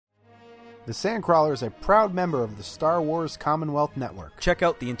The Sandcrawler is a proud member of the Star Wars Commonwealth Network. Check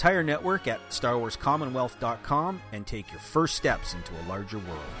out the entire network at StarWarsCommonwealth.com and take your first steps into a larger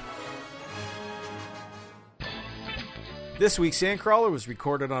world. This week's Sandcrawler was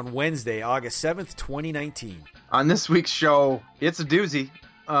recorded on Wednesday, August 7th, 2019. On this week's show, it's a doozy.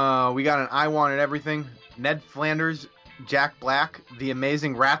 We got an I Wanted Everything, Ned Flanders, Jack Black, The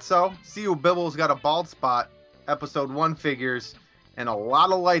Amazing Ratso, See You Bibble's got a bald spot, Episode 1 figures, and a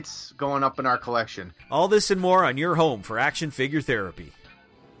lot of lights going up in our collection. All this and more on your home for action figure therapy.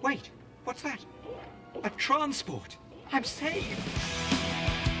 Wait, what's that? A transport. I'm saved.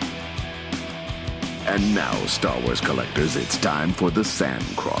 And now, Star Wars collectors, it's time for the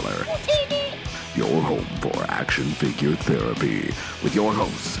Sandcrawler. Your home for action figure therapy. With your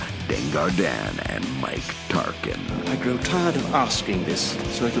hosts, Dengar Dan and Mike Tarkin. I grow tired of asking this,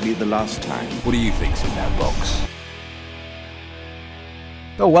 so it'll be the last time. What do you think's in that box?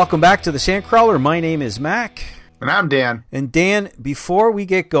 Oh, welcome back to the Sandcrawler. My name is Mac. And I'm Dan. And Dan, before we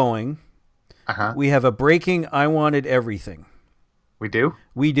get going, we have a breaking I Wanted Everything. We do?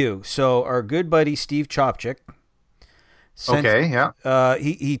 We do. So our good buddy Steve Chopchick sent,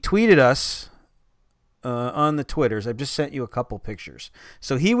 he tweeted us on the Twitters. I've just sent you a couple pictures.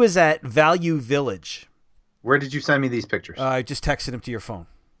 So he was at Value Village. Where did you send me these pictures? I just texted him to your phone.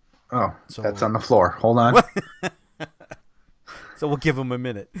 Oh, so that's on the floor. Hold on. So we'll give him a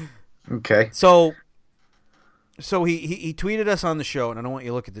minute. Okay. So he tweeted us on the show, and I don't want you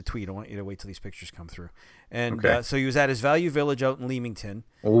to look at the tweet. I want you to wait till these pictures come through. And so he was at his Value Village out in Leamington.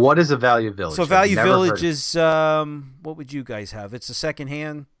 What is a Value Village? So Value Village is, what would you guys have? It's a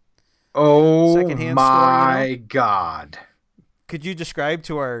secondhand. Oh, secondhand my store, you know? God. Could you describe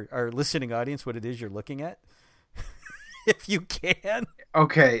to our listening audience what it is you're looking at? If you can.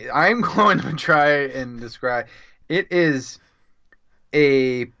 Okay, I'm going to try and describe. It is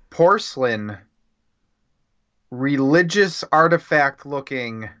a porcelain, religious artifact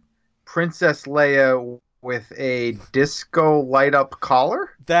looking Princess Leia with a disco light up collar.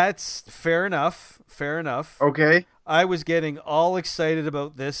 That's fair enough. Fair enough. Okay. I was getting all excited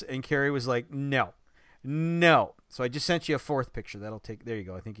about this, and Carrie was like, no. So I just sent you a fourth picture. There you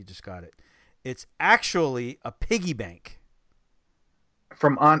go. I think you just got it. It's actually a piggy bank.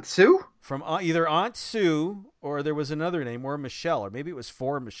 From Aunt Sue? From either Aunt Sue, or there was another name, or Michelle, or maybe it was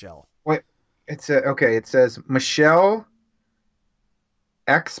for Michelle. Wait, it says Michelle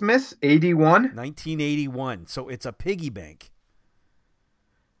Xmas 81? 1981. So it's a piggy bank.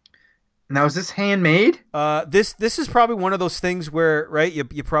 Now, is this handmade? This is probably one of those things where, right,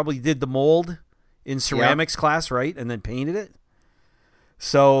 you probably did the mold in ceramics class, right, and then painted it.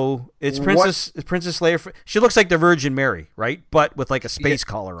 So it's Princess Leia. She looks like the Virgin Mary, right, but with like a space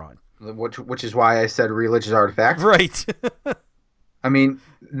collar on. Which is why I said religious artifact. Right. I mean,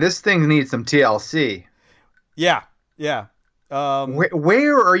 this thing needs some TLC. Yeah.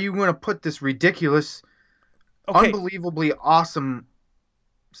 Where are you going to put this ridiculous, unbelievably awesome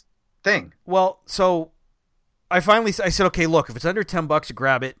thing? Well, so I said, okay, look, if it's under $10,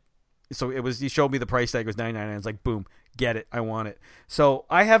 grab it. So he showed me the price tag was $9.99. I was like, boom, get it. I want it. So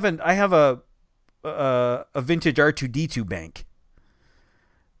I have a vintage R2-D2 bank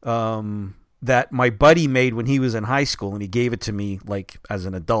that my buddy made when he was in high school, and he gave it to me like as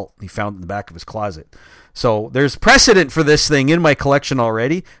an adult. He found it in the back of his closet. So there's precedent for this thing in my collection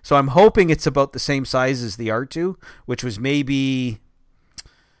already. So I'm hoping it's about the same size as the R2, which was maybe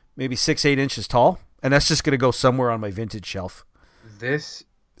 6-8 inches tall, and that's just going to go somewhere on my vintage shelf.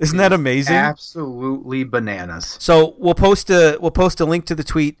 Isn't that amazing? Absolutely bananas. So we'll post a link to the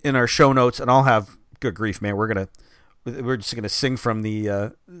tweet in our show notes, and I'll have good grief, man. We're just gonna sing from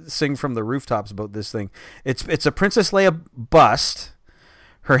the rooftops about this thing. It's a Princess Leia bust.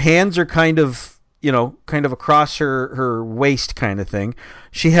 Her hands are kind of across her waist, kind of thing.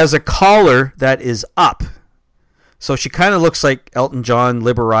 She has a collar that is up, so she kind of looks like Elton John,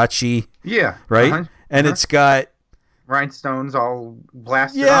 Liberace. Yeah, right. And it's got rhinestones all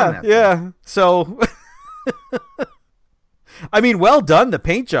blasted on that. Yeah. So, I mean, well done, the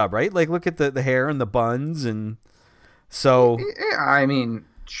paint job, right? Like, look at the hair and the buns, and so. Yeah, I mean,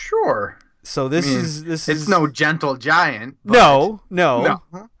 sure. So this is it's no Gentle Giant. But no.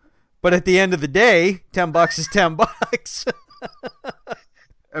 But at the end of the day, $10 is $10.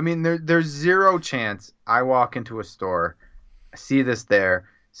 I mean, there's zero chance I walk into a store, see this there,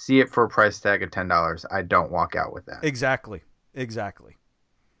 see it for a price tag of $10. I don't walk out with that. Exactly.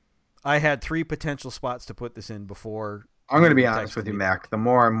 I had 3 potential spots to put this in before. I'm going to be honest with you, Mac. The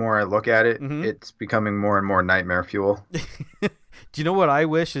more and more I look at it, it's becoming more and more nightmare fuel. Do you know what I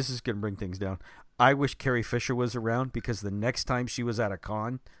wish? This is going to bring things down. I wish Carrie Fisher was around, because the next time she was at a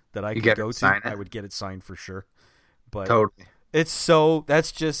con, that I You could get go it, to, sign it. I would get it signed for sure. But Totally. it's so,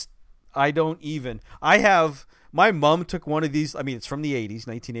 that's just, I have, my mom took one of these, I mean, it's from the 80s,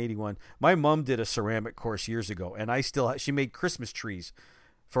 1981. My mom did a ceramic course years ago, and she made Christmas trees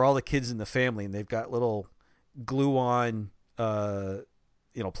for all the kids in the family, and they've got little glue on,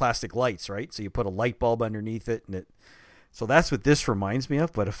 plastic lights, right? So you put a light bulb underneath it, so that's what this reminds me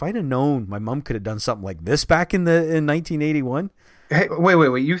of. But if I'd have known my mom could have done something like this back in 1981. Hey,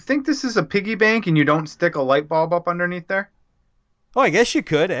 wait. You think this is a piggy bank and you don't stick a light bulb up underneath there? Oh, I guess you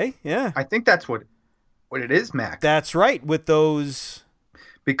could, eh? Yeah. I think that's what it is, Mac. That's right. With those,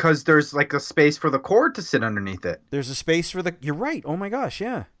 because there's like a space for the cord to sit underneath it. there's a space for you're right. Oh my gosh,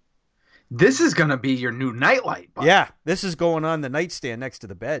 yeah. This is going to be your new nightlight, bud. Yeah, this is going on the nightstand next to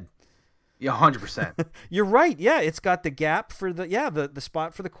the bed. Yeah, 100%. You're right. Yeah, it's got the gap for the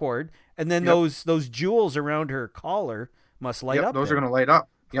spot for the cord, and then those jewels around her collar must light up. Those are going to light up.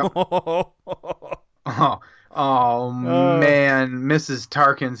 Yep. to. Man, Mrs.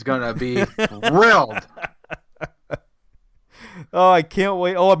 Tarkin's going to be thrilled. Oh, I can't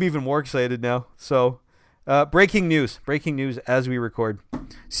wait. Oh, I'm even more excited now. So, breaking news as we record.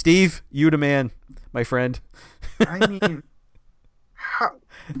 Steve, you the man, my friend. I mean, how?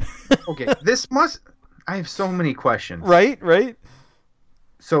 Okay, I have so many questions. Right.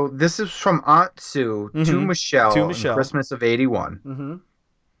 So this is from Aunt Sue to Michelle in Christmas of 81. Mm-hmm.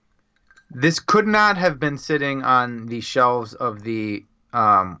 This could not have been sitting on the shelves of the,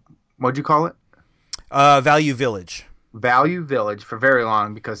 what'd you call it? Value Village For very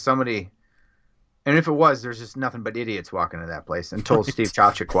long, because somebody, and if it was, there's just nothing but idiots walking into that place until Steve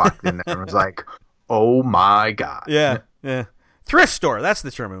Chowchik walked in there and was like, oh my God. Yeah. Thrift store. That's the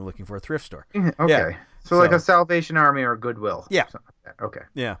term I'm looking for. Thrift store. Okay. Yeah. So like a Salvation Army or a Goodwill. Yeah. Okay.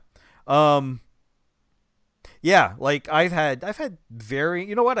 Yeah. Yeah, like I've had very,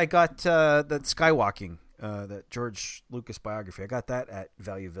 you know what? I got that Skywalking, that George Lucas biography. I got that at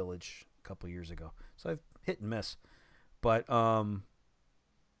Value Village a couple years ago. So I've hit and miss. But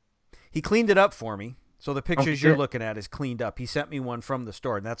he cleaned it up for me. So the pictures you're looking at is cleaned up. He sent me one from the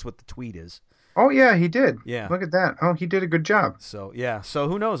store, and that's what the tweet is. Oh yeah, he did. Yeah. Look at that. Oh, he did a good job. So yeah. So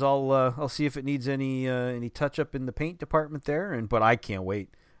who knows? I'll see if it needs any touch up in the paint department there. But I can't wait.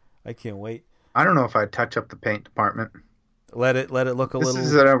 I don't know if I'd touch up the paint department. Let it look a little. This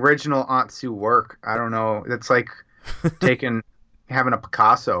is an original Aunt Sue work. I don't know. It's like having a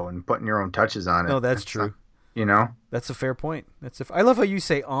Picasso and putting your own touches on it. No, that's true. That's a fair point. I love how you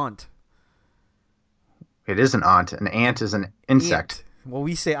say aunt. It is an aunt. An ant is an insect. Ant. Well,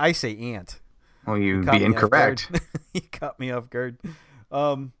 I say ant. Well, you'd be incorrect. You caught me off guard.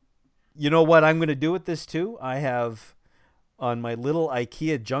 You know what I'm going to do with this too? I have on my little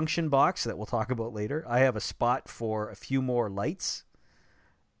IKEA junction box that we'll talk about later, I have a spot for a few more lights.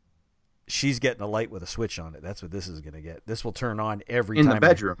 She's getting a light with a switch on it. That's what this is going to get. This will turn on every time. In the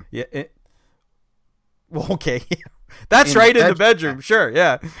bedroom. Well, okay. That's right, in the bedroom. Sure,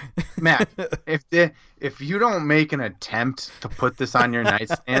 yeah. Matt, if you don't make an attempt to put this on your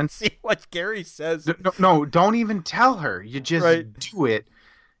nightstand, see what Gary says. No, don't even tell her. You just do it,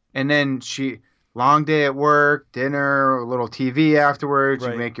 and then long day at work, dinner, a little TV afterwards.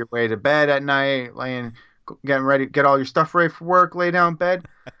 You make your way to bed at night, getting ready, get all your stuff ready for work, lay down in bed.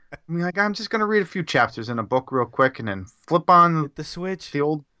 I'm just gonna read a few chapters in a book real quick, and then flip on the switch, the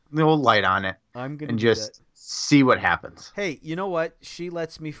old light on it. I'm gonna and just see what happens. Hey, you know what? She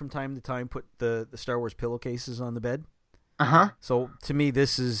lets me from time to time put the Star Wars pillowcases on the bed. So to me,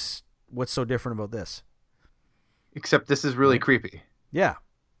 this is what's so different about this. Except this is really creepy. Yeah.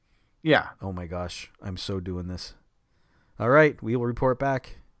 Oh my gosh, I'm so doing this. All right, we will report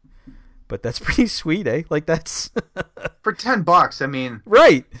back. But that's pretty sweet, eh? Like that's for $10. I mean,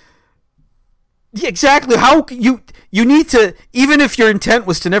 right. Yeah, exactly. How you need to, even if your intent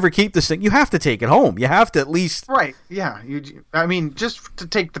was to never keep this thing, you have to take it home. You have to at least Yeah. Just to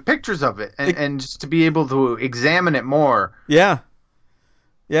take the pictures of it and just to be able to examine it more. Yeah.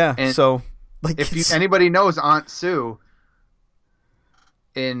 And so, if anybody knows Aunt Sue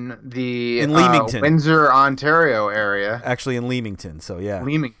in the Leamington, Windsor, Ontario area, actually in Leamington. So yeah,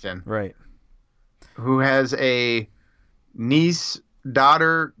 Leamington, right? Who has a niece,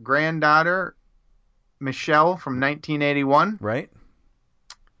 daughter, granddaughter, Michelle from 1981. Right.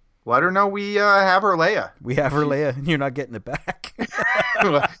 Let her know we have her Leia. We have her Leia, and you're not getting it back.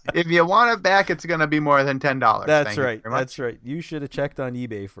 If you want it back, it's going to be more than $10. That's right. That's right. You should have checked on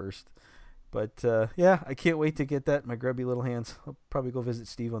eBay first. But, yeah, I can't wait to get that in my grubby little hands. I'll probably go visit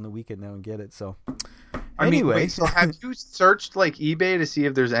Steve on the weekend now and get it. So, Anyway, so have you searched like eBay to see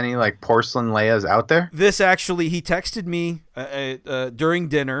if there's any like porcelain Leias out there? this actually, he texted me during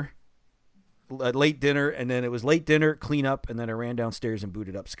dinner, late dinner, and then it was late dinner, clean up, and then I ran downstairs and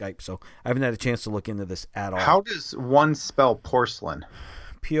booted up Skype. So I haven't had a chance to look into this at all. How does one spell porcelain?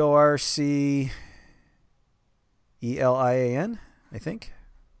 Porcelian, I think.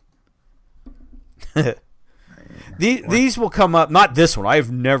 These will come up. Not this one.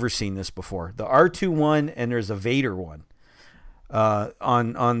 I've never seen this before. The R2 one, and there's a Vader one.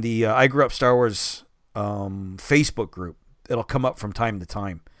 On the I Grew Up Star Wars Facebook group, it'll come up from time to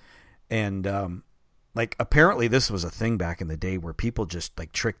time, and like apparently this was a thing back in the day where people just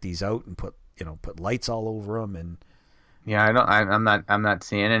like trick these out and put lights all over them. And yeah, I'm not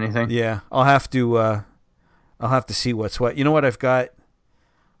seeing anything. yeah, I'll have to see what's what. You know what I've got?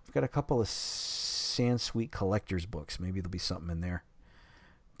 I've got a couple of Sansweet collector's books. Maybe there'll be something in there.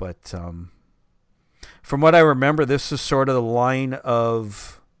 But from what I remember, this is sort of the line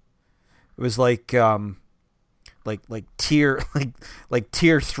of, it was like tier like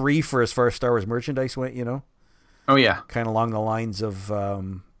tier 3 for as far as Star Wars merchandise went. Oh yeah, kind of along the lines of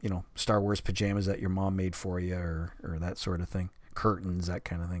Star Wars pajamas that your mom made for you, or that sort of thing, curtains, that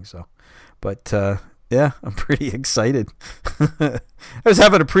kind of thing. So, but yeah, I'm pretty excited. I was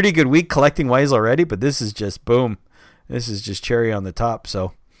having a pretty good week collecting wise already, but this is just boom. This is just cherry on the top.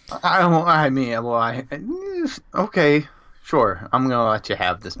 So, okay, sure. I'm gonna let you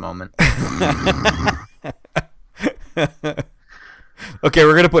have this moment. Okay,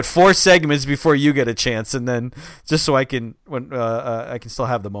 we're gonna put 4 segments before you get a chance, and then just so I can I can still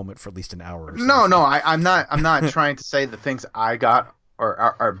have the moment for at least an hour. Or so. No, I'm not trying to say the things I got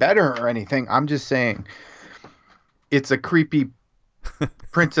are better or anything. I'm just saying it's a creepy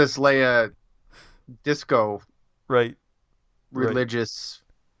Princess Leia disco, right? Religious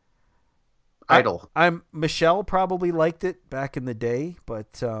idol. Michelle probably liked it back in the day,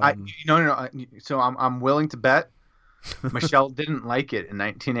 but no. So I'm willing to bet Michelle didn't like it in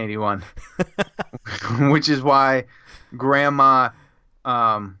 1981, which is why Grandma.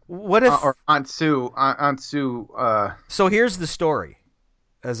 What if or Aunt Sue? So here's the story,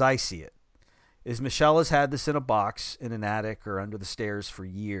 as I see it, is Michelle has had this in a box in an attic or under the stairs for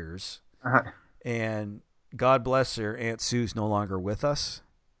years, and God bless her, Aunt Sue's no longer with us.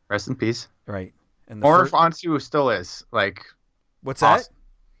 Rest in peace. Right. And if Aunt Sue still is, like, what's that?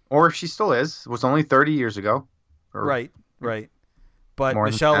 Or if she still is, it was only 30 years ago. Right. But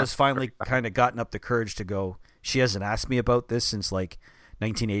Michelle has finally kind of gotten up the courage to go. She hasn't asked me about this since like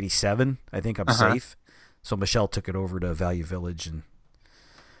 1987. I think I'm safe. So Michelle took it over to Value Village and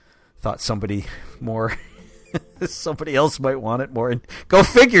thought somebody else might want it more. And go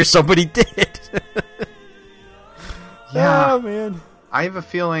figure, somebody did. Yeah, oh, man. I have a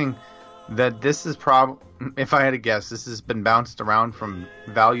feeling that this is if I had to guess, this has been bounced around from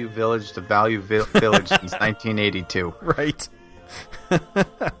Value Village to Value Village since 1982. Right.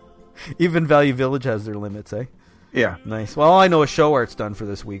 Even Value Village has their limits, eh? Yeah. Nice. Well, I know a show art's done for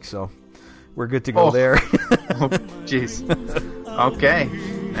this week, so we're good to go there. Oh, jeez. Okay.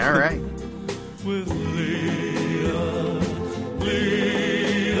 All right. With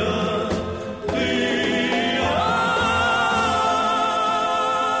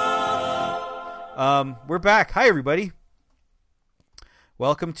we're back. Hi, everybody.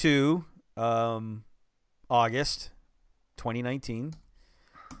 Welcome to August 2019.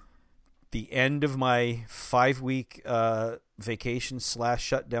 The end of my 5-week vacation /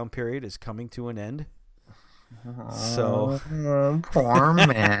 shutdown period is coming to an end. So poor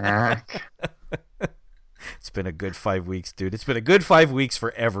Mac. It's been a good 5 weeks, dude. It's been a good 5 weeks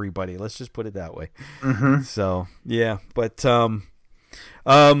for everybody. Let's just put it that way. Mm-hmm. So yeah, but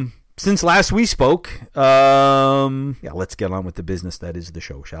since last we spoke, let's get on with the business that is the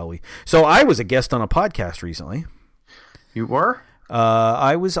show, shall we? So I was a guest on a podcast recently. You were?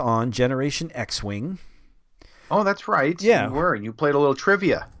 I was on Generation X-Wing. Oh, that's right. Yeah. You were. You played a little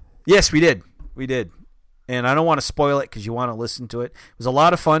trivia. Yes, we did. And I don't want to spoil it because you want to listen to it. It was a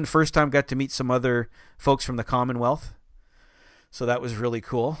lot of fun. First time got to meet some other folks from the Commonwealth. So that was really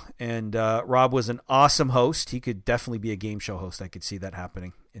cool. And Rob was an awesome host. He could definitely be a game show host. I could see that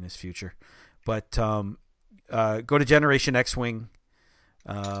happening in his future. But go to Generation X-Wing.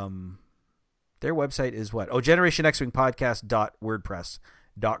 Their website is what?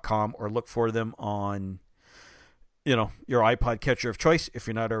 GenerationXWingPodcast.wordpress.com, or look for them on your iPod catcher of choice if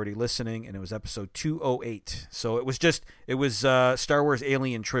you're not already listening. And it was episode 208. So it was Star Wars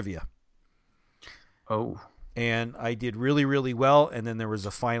Alien Trivia. Oh. And I did really, really well. And then there was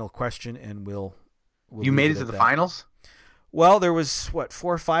a final question, and we'll you made it to the finals? Well, there was, 4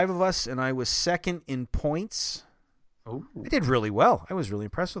 or 5 of us, and I was second in points. Ooh. I did really well. I was really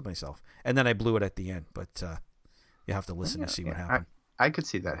impressed with myself. And then I blew it at the end, but you have to listen to see what happened. I could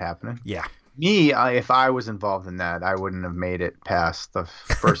see that happening. Yeah. Me, if I was involved in that, I wouldn't have made it past the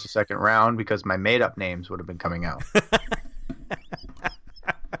first or second round because my made-up names would have been coming out.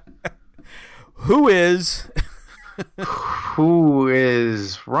 Who is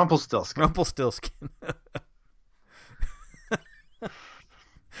Rumpelstiltskin? Rumpelstiltskin.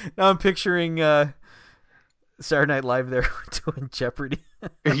 Now I'm picturing Saturday Night Live there doing Jeopardy.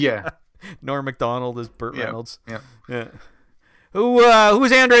 Yeah. Norm Macdonald as Burt Yep. Reynolds. Yeah.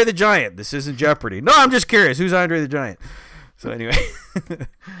 Who's Andre the Giant? This isn't Jeopardy. No, I'm just curious. Who's Andre the Giant? So anyway,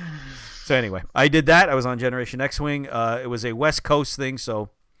 I did that. I was on Generation X-Wing. It was a West Coast thing, so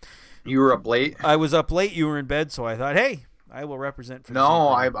You were up late? I was up late. You were in bed, so I thought, hey, I will represent for the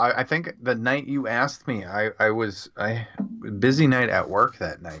No, same thing. I think the night you asked me, I was busy night at work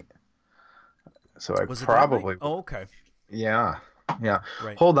that night. So I Was it that probably night? Oh, okay. Yeah.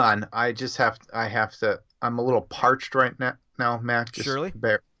 Right. Hold on. I have to I'm a little parched right now, Mac. Just Surely.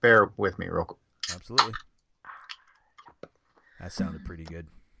 bear with me real quick. Absolutely. That sounded pretty good.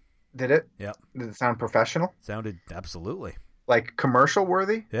 Did it? Yep. Did it sound professional? Sounded absolutely. Like commercial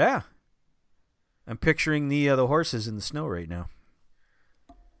worthy? Yeah. I'm picturing the horses in the snow right now.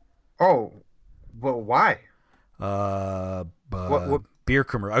 Oh. Well, why? What beer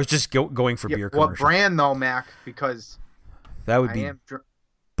commercial? I was just going for beer What commercial. brand though, Mac? Because That would I be am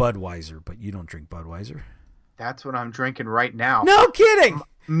Budweiser, but you don't drink Budweiser. that's what I'm drinking right now. No kidding.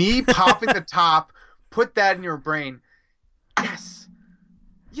 Me popping the top, put that in your brain.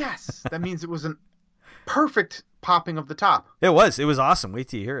 Yes. That means it was a perfect popping of the top. It was awesome. Wait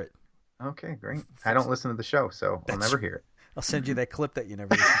till you hear it. Okay, great. I don't listen to the show, so I'll never hear I'll send you that clip that you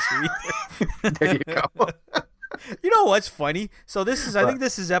never listened to. it. There you go. You know what's funny? So I think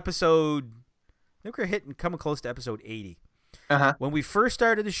this is episode. I think we're coming close to episode 80. Uh-huh. When we first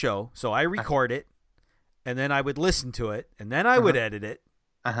started the show, so I record it, and then I would listen to it, and then I would edit it,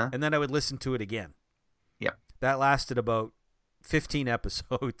 and then I would listen to it again. Yep. That lasted about 15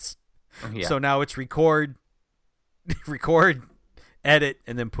 episodes. Yeah. So now it's record, edit,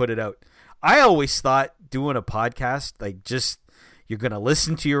 and then put it out. I always thought doing a podcast, like just you're going to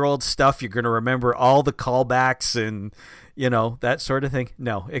listen to your old stuff, you're going to remember all the callbacks and, that sort of thing.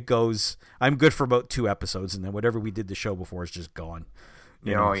 No, it goes, I'm good for about 2 episodes, and then whatever we did the show before is just gone.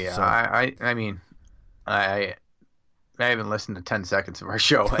 Yeah. So, I mean, I haven't listened to 10 seconds of our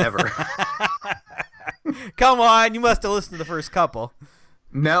show ever. Come on, you must have listened to the first couple.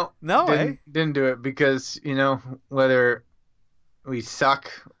 No, eh? Didn't do it because, whether we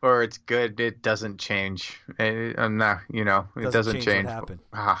suck or it's good, it doesn't change. I'm not, it doesn't change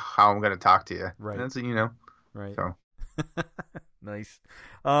how I'm going to talk to you. Right. That's, Right. So. Nice.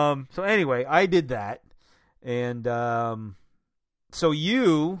 So anyway, I did that. And so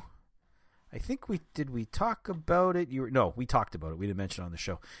I think we talk about it? No, we talked about it. We didn't mention it on the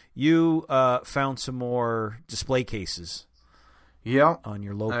show. You found some more display cases. Yeah. On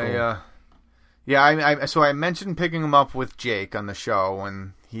your local. So I mentioned picking them up with Jake on the show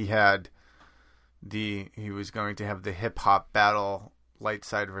when he was going to have the hip hop battle light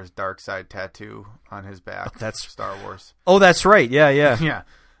side versus dark side tattoo on his back. That's Star Wars. Oh, that's right. Yeah. Yeah.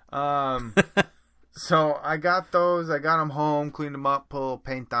 So I got those. I got them home, cleaned them up, put a little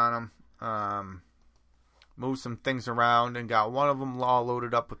paint on them, moved some things around, and got one of them all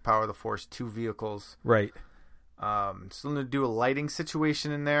loaded up with Power of the Force 2 vehicles. Right. Still going to do a lighting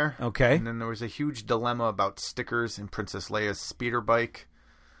situation in there. Okay. And then there was a huge dilemma about stickers in Princess Leia's speeder bike,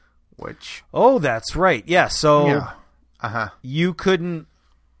 which... Oh, that's right. Yeah, so... Yeah. Uh-huh. You couldn't...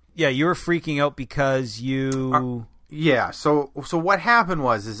 Yeah, you were freaking out because you... Yeah, so what happened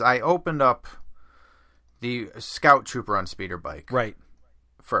was I opened up the Scout Trooper on speeder bike. Right.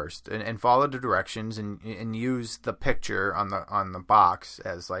 First, and followed the directions and used the picture on the box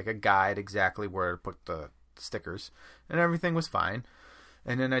as like a guide exactly where to put the stickers, and everything was fine.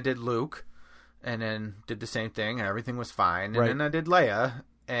 And then I did Luke, and then did the same thing, and everything was fine. And then I did Leia,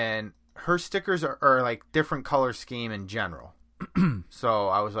 and her stickers are like different color scheme in general. So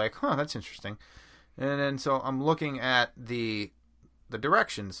I was like, that's interesting. And then so I'm looking at the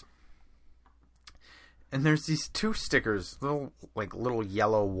directions, and there's these 2 stickers, little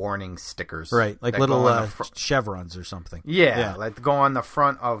yellow warning stickers, right? Like little chevrons or something. Yeah, like go on the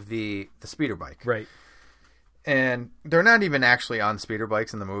front of the speeder bike, right? And they're not even actually on speeder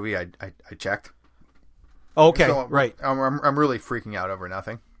bikes in the movie. I checked. Okay, so right. I'm really freaking out over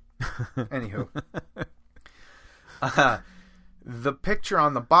nothing. Anywho, the picture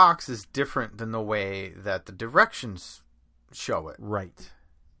on the box is different than the way that the directions show it. Right.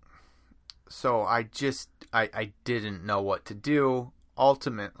 So I didn't know what to do.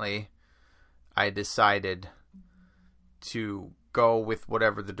 Ultimately, I decided to go with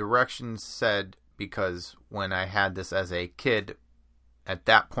whatever the directions said, because when I had this as a kid, at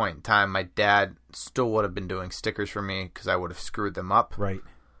that point in time, my dad still would have been doing stickers for me because I would have screwed them up. Right.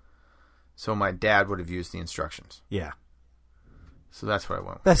 So my dad would have used the instructions. Yeah. So that's what I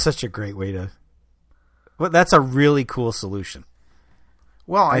went with. That's such a great way to... Well, that's a really cool solution.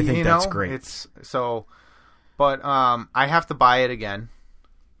 Well, I think that's great. It's so, but I have to buy it again,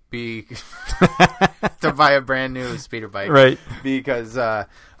 to buy a brand new speeder bike, right? Because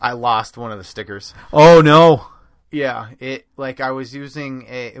I lost one of the stickers. Oh no! Yeah, I was using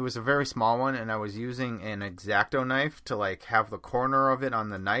it was a very small one, and I was using an X-Acto knife to like have the corner of it on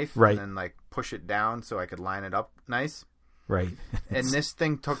the knife, right, and then like push it down so I could line it up nice. Right. And this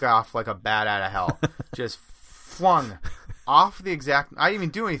thing took off like a bat out of hell. Just flung off the exact... I didn't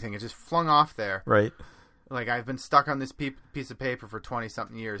even do anything. It just flung off there. Right. Like, I've been stuck on this piece of paper for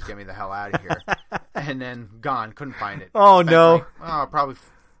 20-something years. Get me the hell out of here. And then gone. Couldn't find it. Oh, no. Probably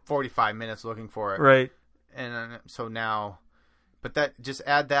 45 minutes looking for it. Right. And so now... But just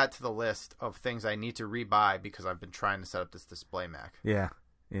add that to the list of things I need to rebuy because I've been trying to set up this display Mac. Yeah.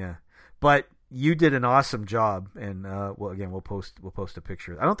 Yeah. But... You did an awesome job, and well, again, we'll post a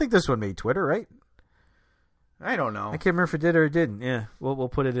picture. I don't think this one made Twitter, right? I don't know. I can't remember if it did or it didn't. Yeah, we'll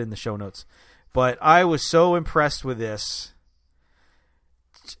put it in the show notes. But I was so impressed with this.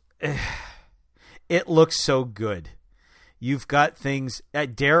 It looks so good. You've got things.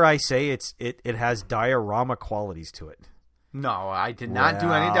 Dare I say it has diorama qualities to it? No, I did not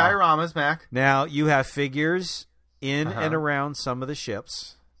do any dioramas, Mac. Now you have figures in and around some of the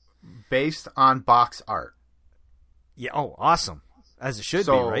ships. Based on box art. Yeah. Oh, awesome. As it should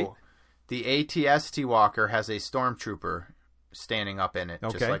be, right? The ATST Walker has a stormtrooper standing up in it,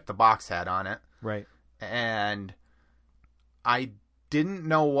 just like the box had on it. Right. And I didn't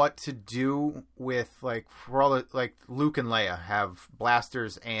know what to do with, like, for all the, like, Luke and Leia have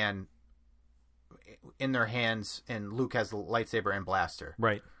blasters and in their hands, and Luke has the lightsaber and blaster.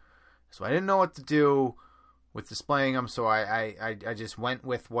 Right. So I didn't know what to do with displaying them, so I just went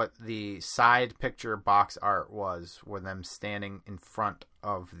with what the side picture box art was, were them standing in front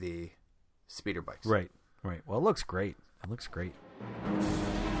of the speeder bikes. Right, right. Well, it looks great. It looks great.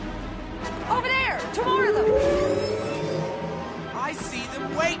 Over there! 2 more of them! I see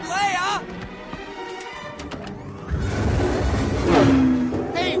them! Wait, Leia!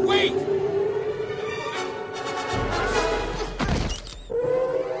 Hey, wait!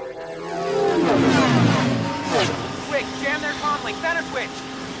 Jam their comm link, center switch.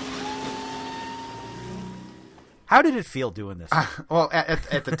 How did it feel doing this? Well,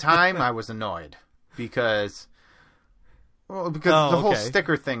 at the time, I was annoyed because the whole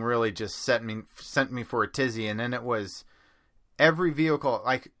sticker thing really just sent me for a tizzy, and then it was every vehicle,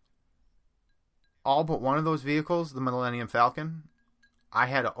 like all but one of those vehicles, the Millennium Falcon, I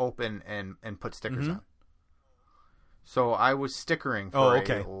had to open and put stickers on. So I was stickering for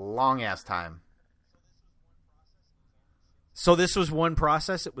a long ass time. So this was one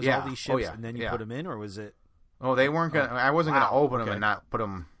process? It was all these ships, and then you put them in, or was it? Oh, they weren't gonna. I wasn't gonna open them and not put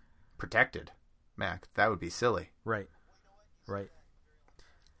them protected, Mac. That would be silly. Right. Right.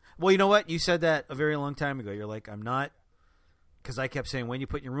 Well, you know what? You said that a very long time ago. You're like, I'm not, because I kept saying, when you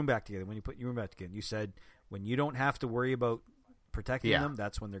put your room back together, when you put your room back together. You said when you don't have to worry about protecting them,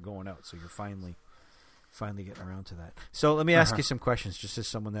 that's when they're going out. So you're finally getting around to that. So let me ask you some questions, just as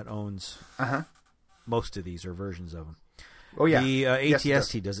someone that owns most of these or versions of them. Oh yeah, the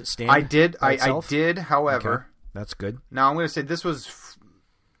ATST, does it stand? I did. By I itself? did. However, that's good. Now I'm going to say this was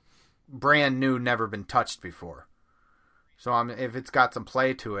brand new, never been touched before. So if it's got some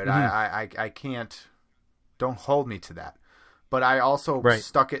play to it, I can't. Don't hold me to that. But I also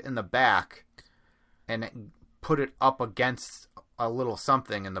stuck it in the back and put it up against a little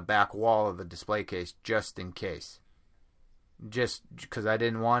something in the back wall of the display case, just in case. Just because I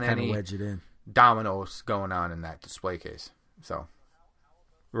didn't want any wedge it in. Dominoes going on in that display case. So,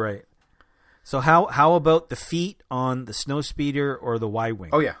 right. So how about the feet on the Snowspeeder or the Y-wing?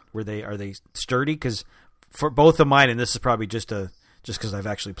 Oh yeah, are they sturdy? Because for both of mine, and this is probably just because I've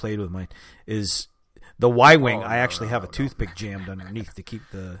actually played with mine, is the Y-wing. I actually have a toothpick jammed underneath to keep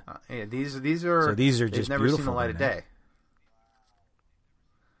the. Yeah, these are just never beautiful. Seen the light of day.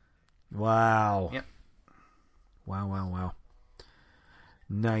 Wow. Yep. Wow.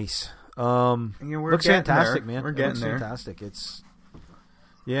 Nice. Looks fantastic, there. man. We're getting there. Fantastic. It's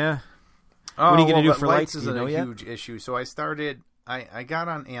what Oh, are you gonna do for lights? lights? Isn't a huge issue. So I got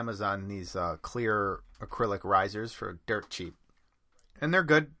on Amazon these clear acrylic risers for dirt cheap, and they're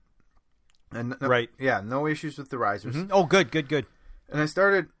good. And right, yeah, no issues with the risers. Mm-hmm. Oh, good. And I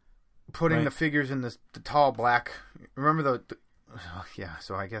started putting the figures in the tall black. Remember the yeah.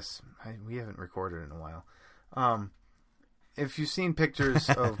 So I guess we haven't recorded in a while. If you've seen pictures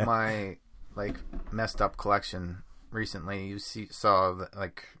of my like messed up collection recently, you saw that,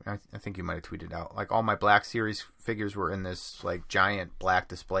 like I think you might have tweeted out, like all my Black Series figures were in this like giant black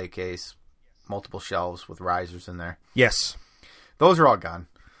display case, multiple shelves with risers in there. Yes, those are all gone.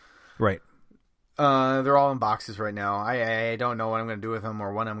 Right. They're all in boxes right now. I don't know what I'm going to do with them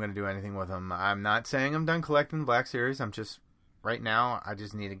or when I'm going to do anything with them. I'm not saying I'm done collecting the Black Series. I'm just right now. I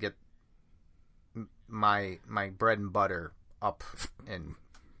just need to get my bread and butter up and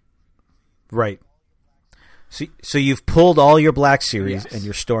right. So you've pulled all your Black Series yes. and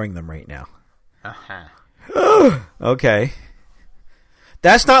you're storing them right now. Okay.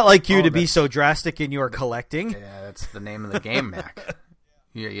 That's not like you to be so drastic in your collecting. Yeah, that's the name of the game, Mac.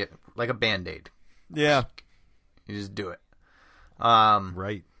 Yeah, like a Band-Aid. Yeah. You just do it.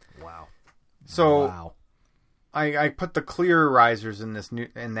 Right. Wow. So I put the clear risers in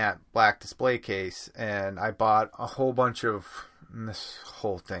that black display case, and I bought a whole bunch of this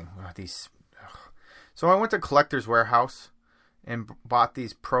whole thing. So I went to Collector's Warehouse and bought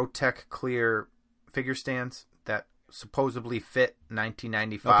these ProTech clear figure stands that supposedly fit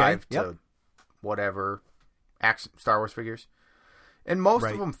 1995 to whatever action Star Wars figures. And most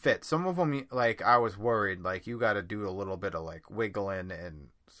of them fit. Some of them, like, I was worried, like, you got to do a little bit of, like, wiggling and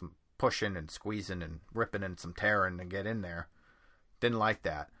some pushing and squeezing and ripping and some tearing to get in there. Didn't like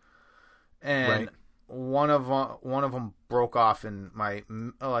that. And one of them broke off in my,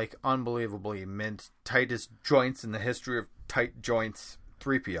 like, unbelievably tightest joints in the history of tight joints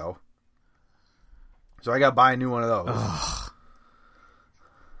 3PO. So I got to buy a new one of those. Ugh.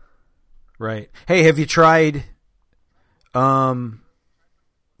 Right. Hey, have you tried...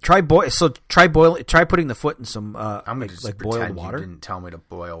 Try putting the foot in some I'm gonna just boiled water. You didn't tell me to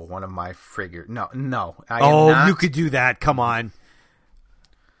boil one of my figures. No. You could do that. Come on.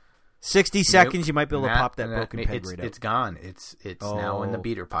 60 seconds, you might be able to pop that broken peg right out. It's gone. It's now in the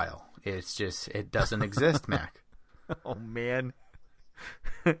beater pile. It's just it doesn't exist, Mac. Oh man.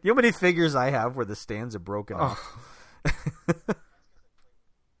 You know how many figures I have where the stands are broken off?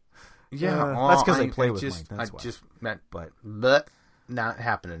 Yeah, that's because I play with mine. That's I why. just meant, but not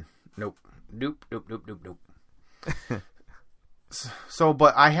happening. Nope. So,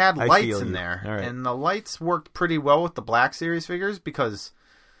 but I had lights in there, and the lights worked pretty well with the Black Series figures because,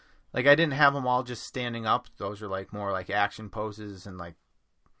 like, I didn't have them all just standing up. Those are like more like action poses, and like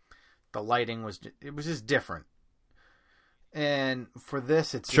the lighting was just different. And for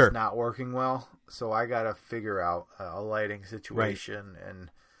this, it's just not working well. So I got to figure out a lighting situation and.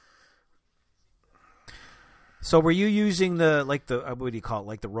 So were you using what do you call it,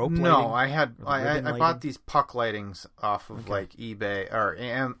 like the rope lighting? No, I bought these puck lightings off of like eBay or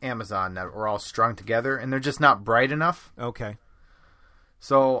Amazon that were all strung together, and they're just not bright enough. Okay.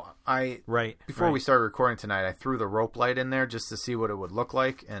 So before we started recording tonight, I threw the rope light in there just to see what it would look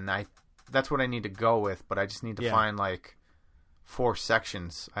like, and that's what I need to go with, but I just need to find like 4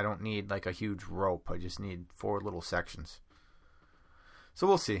 sections. I don't need like a huge rope. I just need 4 little sections. So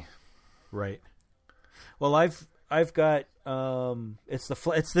we'll see. Right. Well, I've got it's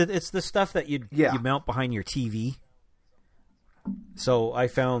the stuff that you mount behind your TV. So I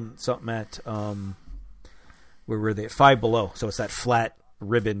found something at where were they? 5 Below. So it's that flat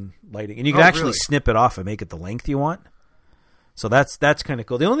ribbon lighting, and you can actually snip it off and make it the length you want. So that's kind of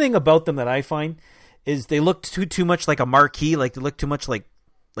cool. The only thing about them that I find is they look too much like a marquee. Like they look too much like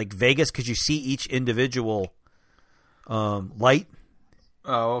Vegas because you see each individual light.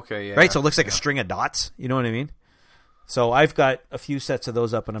 Oh, okay, yeah. Right, so it looks like a string of dots. You know what I mean? So I've got a few sets of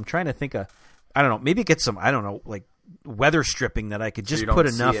those up, and I'm trying to think of, I don't know, maybe get some, I don't know, like weather stripping that I could just put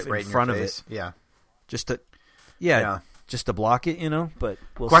enough in front of it. Yeah. Just to, just to block it, you know, but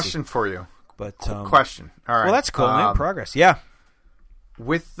we'll Question see. for you. But question. All right. Well, that's cool, man. Progress. Yeah.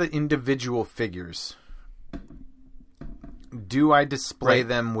 With the individual figures, do I display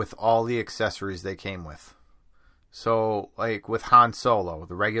them with all the accessories they came with? So, like with Han Solo,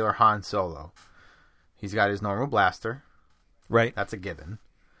 the regular Han Solo, he's got his normal blaster. Right. That's a given.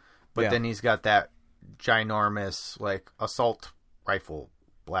 But then he's got that ginormous, like, assault rifle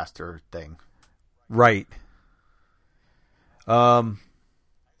blaster thing. Right. I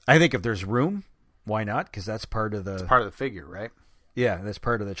think if there's room, why not? Because that's part of the... It's part of the figure, right? Yeah, that's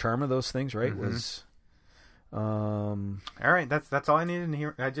part of the charm of those things, right? Mm-hmm. Was... all right, that's all I needed to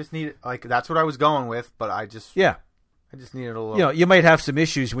hear. I just need, like, that's what I was going with, but I just I just needed a little. You know, you might have some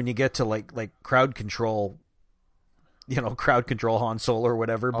issues when you get to like crowd control. You know, crowd control Han Solo or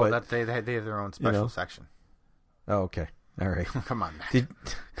whatever. Oh, but they have their own special section. Oh, okay. All right. Come on, man.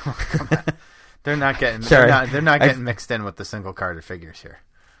 Come on. They're not getting. Sorry. They're not getting mixed in with the single carded figures here.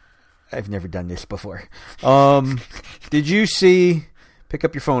 I've never done this before. Did you see? Pick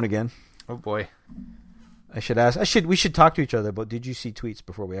up your phone again. Oh boy. I should ask. We should talk to each other. But did you see tweets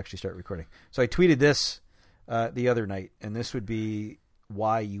before we actually start recording? So I tweeted this the other night, and this would be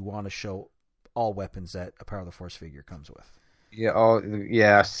why you want to show all weapons that a Power of the Force figure comes with. Yeah. Oh,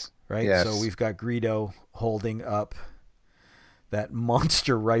 yes. Right. Yes. So we've got Greedo holding up that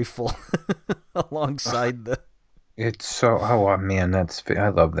monster rifle alongside the. It's so. Oh man, I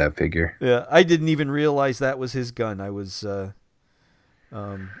love that figure. Yeah, I didn't even realize that was his gun. I was.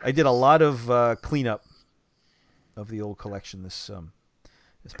 I did a lot of cleanup of the old collection this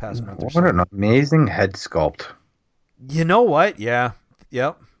past month. What an amazing head sculpt! You know what? Yeah.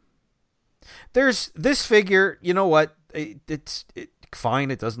 Yep. There's this figure. You know what? It's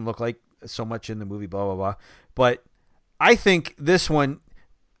fine. It doesn't look like so much in the movie. Blah blah blah. But I think this one,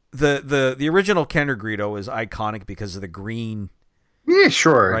 the original Kenner Greedo is iconic because of the green. Yeah,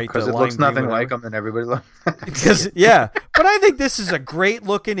 sure. Right, because it looks nothing like him, and everybody loves. Yeah, but I think this is a great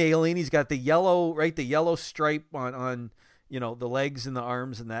looking alien. He's got the yellow stripe on the legs and the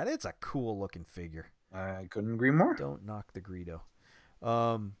arms and that. It's a cool looking figure. I couldn't agree more. Don't knock the Greedo.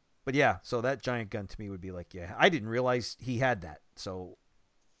 But yeah, so that giant gun to me would be like, yeah, I didn't realize he had that. So.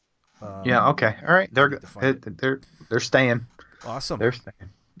 Yeah. Okay. All right. They're staying. Awesome. They're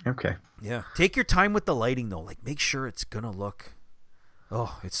staying. Okay. Yeah. Take your time with the lighting though. Like, make sure it's gonna look.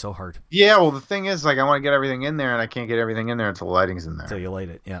 Oh, it's so hard. Yeah. Well, the thing is, like, I want to get everything in there, and I can't get everything in there until the lighting's in there. Until you light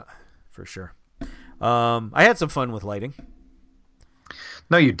it. Yeah, for sure. I had some fun with lighting.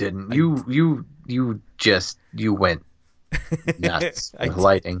 No, you didn't. You went nuts with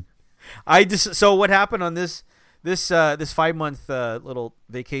lighting. So what happened on this 5-month little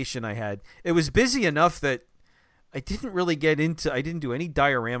vacation I had? It was busy enough that I didn't really I didn't do any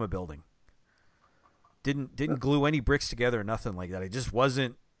diorama building. Didn't glue any bricks together or nothing like that. I just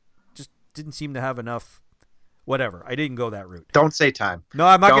didn't seem to have enough. Whatever. I didn't go that route. Don't say time. No,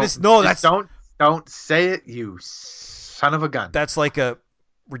 I'm not going to. No, that's don't say it. You son of a gun. That's like a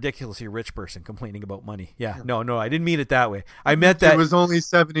ridiculously rich person complaining about money. Yeah. No, I didn't mean it that way. I meant that it was only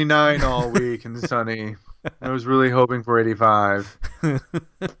 79 all week and sunny. I was really hoping for 85.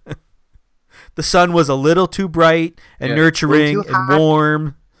 The sun was a little too bright and nurturing and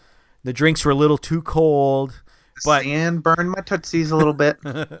warm. The drinks were a little too cold. But sand burned my tootsies a little bit.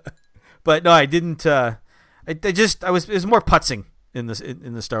 But no, I didn't. It was more putzing in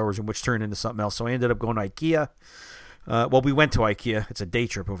the Star Wars room, which turned into something else. So I ended up going to IKEA. Well, we went to IKEA. It's a day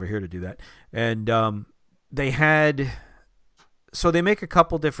trip over here to do that. And they make a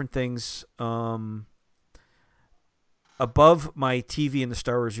couple different things. Above my TV in the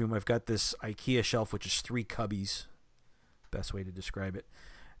Star Wars room, I've got this IKEA shelf, which is 3 cubbies. Best way to describe it.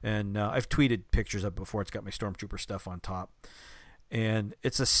 And I've tweeted pictures of it before. It's got my Stormtrooper stuff on top. And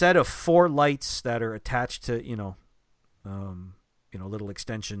it's a set of 4 lights that are attached to, little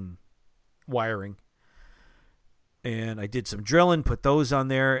extension wiring. And I did some drilling, put those on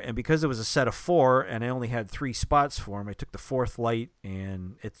there. And because it was a set of 4 and I only had 3 spots for them, I took the 4th light,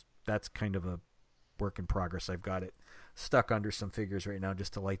 and that's kind of a work in progress. I've got it stuck under some figures right now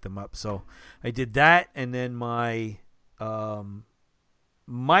just to light them up. So I did that. And then my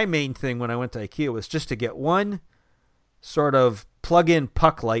main thing when I went to IKEA was just to get one sort of plug-in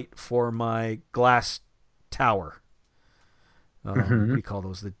puck light for my glass tower. We call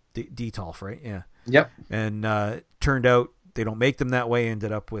those the Detolf, right? Yeah. Yep. And turned out they don't make them that way.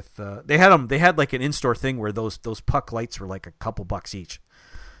 Ended up with they had like an in-store thing where those puck lights were like a couple bucks each.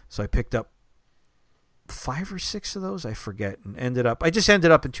 So I picked up 5 or 6 of those, I forget, and I just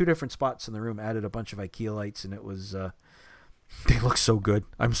ended up in 2 different spots in the room. Added a bunch of IKEA lights, and it was they look so good.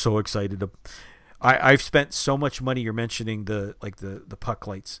 I'm so excited. I've spent so much money. You're mentioning the puck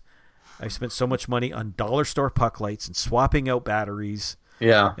lights. I've spent so much money on dollar store puck lights and swapping out batteries.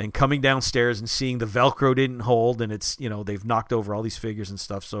 Yeah. And coming downstairs and seeing the Velcro didn't hold, and it's they've knocked over all these figures and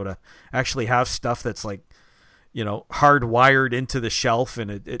stuff. So to actually have stuff that's like hardwired into the shelf and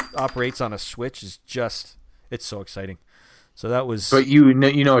it operates on a switch is just, it's so exciting. So that was. But you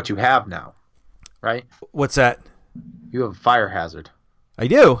know what you have now, right? What's that? You have a fire hazard. I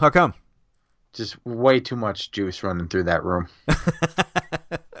do. How come? Just way too much juice running through that room.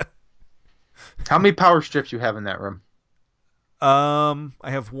 How many power strips you have in that room? I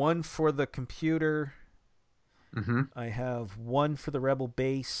have 1 for the computer. Mm-hmm. I have 1 for the Rebel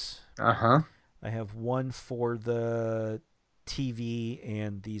base. Uh-huh. I have one for the TV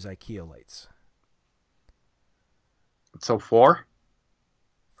and these IKEA lights. So 4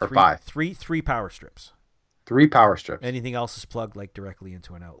 or 5? Three power strips. 3 power strips. Anything else is plugged like directly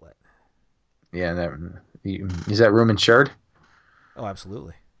into an outlet. Yeah, is that room insured? Oh,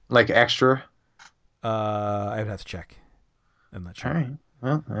 absolutely. Like extra? I would have to check. I'm not sure. All right.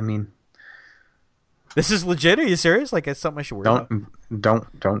 Well, I mean, this is legit. Are you serious? Like it's something I should worry about.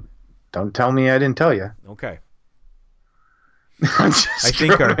 Don't tell me I didn't tell you. Okay. I'm just I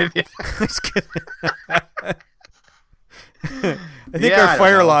think our our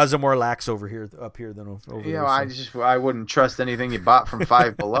fire laws are more lax up here than over there. I wouldn't trust anything you bought from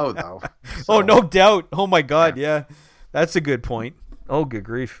Five Below though. So. Oh, no doubt. Oh my God, yeah. That's a good point. Oh, good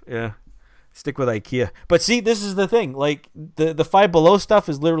grief. Yeah. Stick with IKEA. But see, this is the thing. Like the Five Below stuff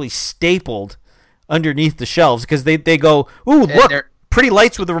is literally stapled underneath the shelves because they go, ooh, look, pretty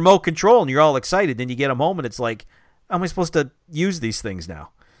lights with a remote control, and you're all excited. Then you get them home, and it's like, how am I supposed to use these things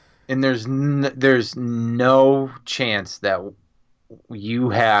now? And there's no chance that you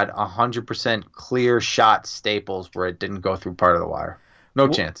had 100% clear shot staples where it didn't go through part of the wire. No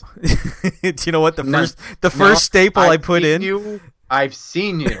chance. Do you know what the first staple I put in? I've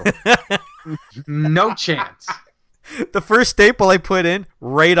seen you. No chance. The first staple I put in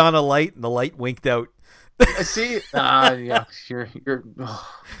right on a light, and the light winked out. See, yeah, you're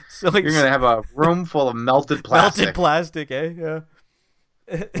so like, you're gonna have a room full of melted plastic. Melted plastic, eh? Yeah.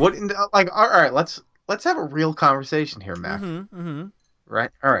 What? Like, all right, let's have a real conversation here, Mac.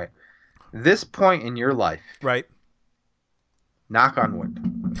 Right? All right. This point in your life, right? Knock on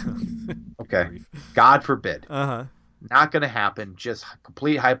wood. Okay. God forbid. Not gonna happen. Just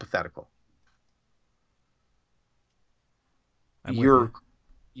complete hypothetical. Your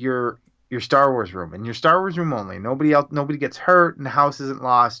Star Wars room, and your Star Wars room only. Nobody gets hurt, and the house isn't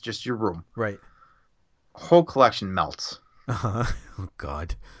lost. Just your room. Right. Whole collection melts. Oh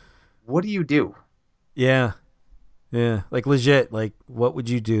God. What do you do? Yeah. Like legit. Like, what would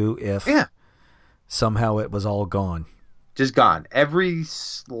you do if somehow it was all gone? Just gone. Every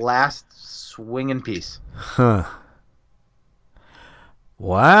last swinging piece. Huh.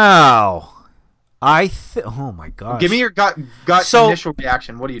 Wow. Oh my gosh. Give me your gut initial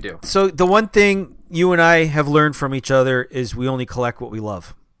reaction. What do you do? So the one thing you and I have learned from each other is we only collect what we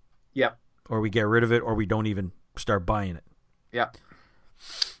love. Yep. Or we get rid of it, or we don't even start buying it. Yep.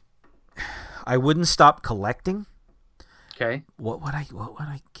 I wouldn't stop collecting. Okay. What would I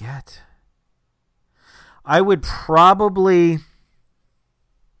get? I would probably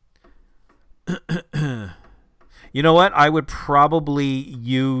you know what? I would probably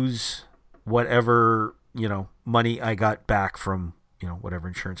use whatever, money I got back from, whatever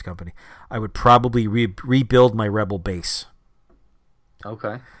insurance company. I would probably rebuild my Rebel base.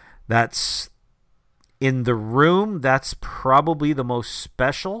 Okay. That's in the room. That's probably the most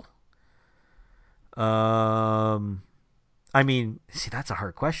special. I mean, see, that's a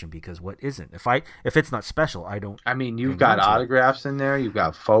hard question because what isn't? If it's not special, I don't. I mean, you've got autographs in there, you've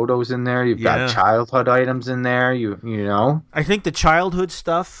got photos in there, you've got childhood items in there. You know. I think the childhood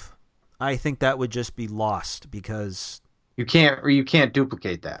stuff, I think that would just be lost because you can't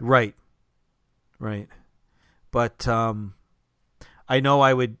duplicate that. Right. But I know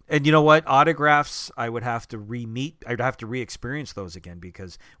I would, and you know what? Autographs, I would have to I'd have to re-experience those again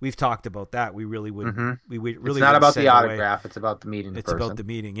because we've talked about that. We really would. Mm-hmm. We would really. It's not about the autograph. It's about the meeting. It's about the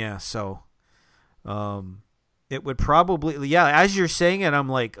meeting. Yeah. So, it would probably. As you're saying it, I'm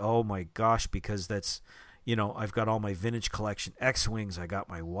like, oh my gosh, because that's, I've got all my vintage collection X-wings. I got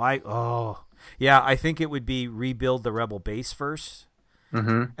my Y. Oh, yeah. I think it would be rebuild the Rebel base first,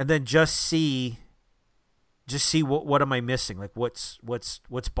 and then just see what am I missing? Like what's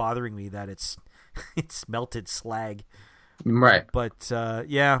bothering me that it's melted slag. Right. But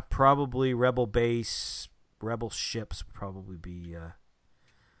probably Rebel base, Rebel ships would probably be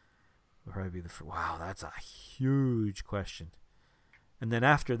the wow, that's a huge question. And then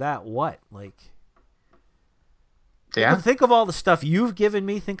after that, what? Like think of all the stuff you've given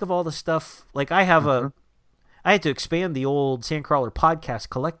me, think of all the stuff like I have I had to expand the old Sandcrawler podcast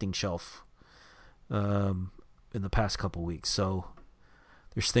collecting shelf. In the past couple weeks, so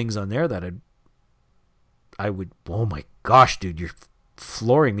there's things on there that I would. Oh my gosh, dude, you're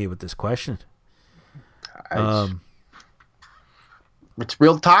flooring me with this question. It's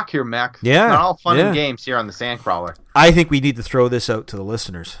real talk here, Mac. Yeah, it's not all fun and games here on the Sandcrawler. I think we need to throw this out to the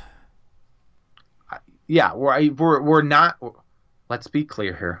listeners. Yeah, we're not. Let's be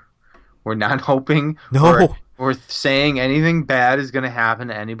clear here. We're not hoping. No, we're saying anything bad is going to happen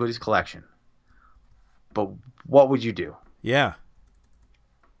to anybody's collection. But what would you do? Yeah.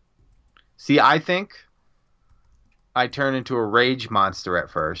 See, I think I turn into a rage monster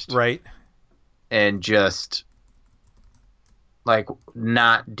at first. Right. And just, like,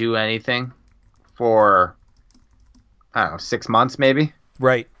 not do anything for, I don't know, 6 months maybe.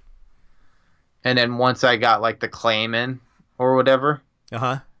 Right. And then once I got, like, the claim in or whatever,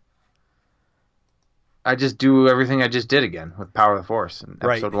 I just do everything I just did again with Power of the Force in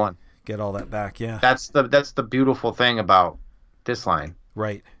episode 1. Get all that back, yeah. That's the beautiful thing about this line.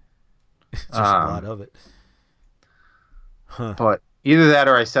 Right. Just a lot of it. Huh. But either that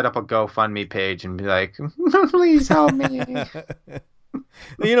or I set up a GoFundMe page and be like, please help me.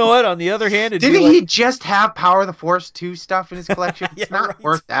 You know what? On the other hand, didn't he just have Power of the Force 2 stuff in his collection? Yeah, it's not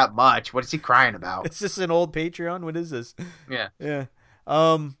worth that much. What is he crying about? Is this an old Patreon? What is this? Yeah. Yeah.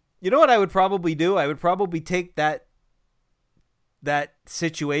 You know what I would probably do? I would probably take that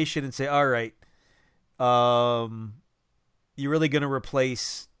situation and say, all right, you're really going to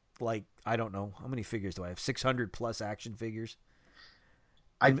replace, like, I don't know, how many figures do I have? 600 plus action figures.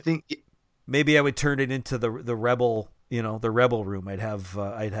 I think maybe I would turn it into the Rebel, the Rebel room. I'd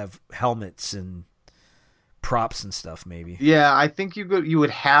have helmets and props and stuff maybe. Yeah, I think you would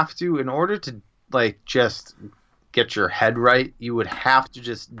have to, in order to, like, just get your head right, you would have to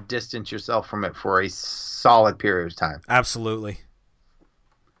just distance yourself from it for a solid period of time. Absolutely.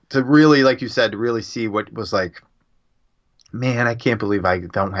 To really, like you said, to really see what was like, man, I can't believe I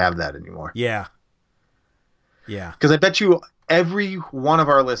don't have that anymore. Yeah. Yeah. Because I bet you every one of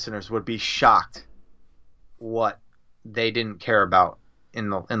our listeners would be shocked what they didn't care about in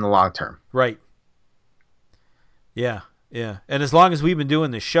the long term. Right. Yeah. Yeah. And as long as we've been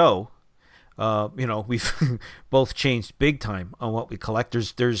doing this show, we've both changed big time on what we collect.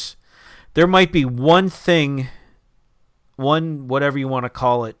 There might be one thing, one whatever you want to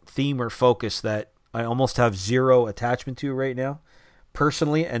call it, theme or focus that I almost have zero attachment to right now,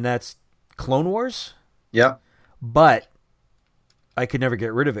 personally, and that's Clone Wars. Yep. But I could never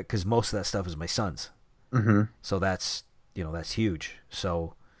get rid of it because most of that stuff is my son's. Mm-hmm. So that's huge.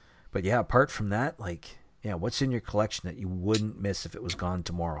 So, but yeah, apart from that, like, yeah, what's in your collection that you wouldn't miss if it was gone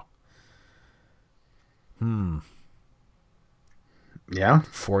tomorrow? Yeah.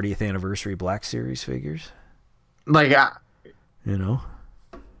 40th anniversary Black Series figures. Like, Yeah,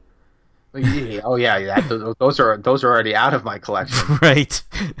 those are already out of my collection. Right.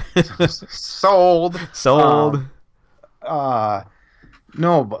 Sold.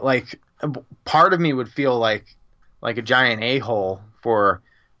 No, but like, part of me would feel like a giant a-hole for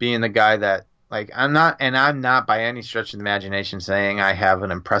being the guy that, like, I'm not by any stretch of the imagination saying I have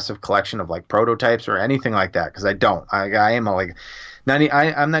an impressive collection of, like, prototypes or anything like that, because I don't. I am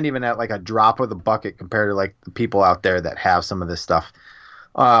I'm not even at, like, a drop of the bucket compared to, like, the people out there that have some of this stuff.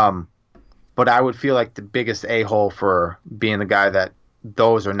 But I would feel like the biggest a-hole for being the guy that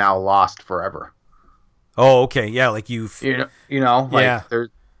those are now lost forever. Oh, okay. Yeah, like there's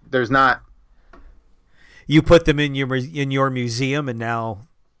not. You put them in your museum, and now.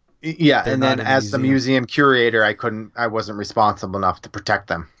 Yeah, and then as the museum curator, I wasn't responsible enough to protect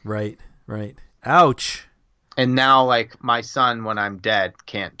them. Right. Ouch. And now, like, my son, when I'm dead,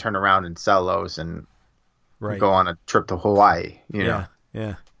 can't turn around and sell those and go on a trip to Hawaii. You know.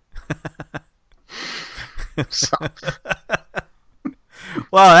 Yeah. So.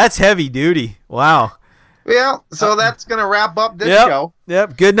 Wow, that's heavy duty. Wow. Yeah, so that's going to wrap up this show.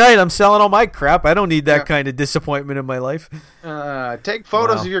 Yep. Good night. I'm selling all my crap. I don't need that kind of disappointment in my life. Take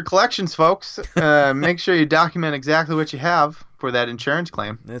photos of your collections, folks. Make sure you document exactly what you have for that insurance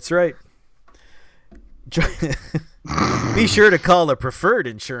claim. That's right. Be sure to call the preferred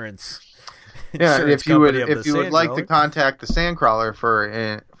insurance. Yeah, if you would like to contact the Sandcrawler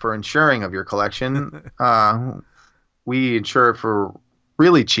for insuring of your collection, we insure for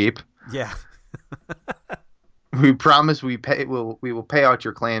really cheap. Yeah. We promise we will pay out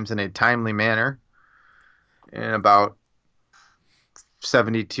your claims in a timely manner in about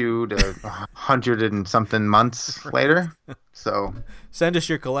 72 to 100 and something months later. So send us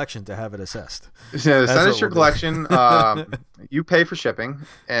your collection to have it assessed. Send us your collection. You pay for shipping,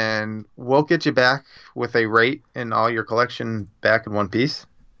 and we'll get you back with a rate and all your collection back in one piece.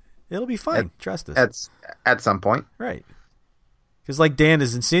 It'll be fine. Trust us. At some point. Right. Because like Dan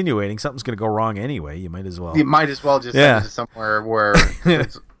is insinuating, something's going to go wrong anyway. You might as well. You might as well just send it to somewhere where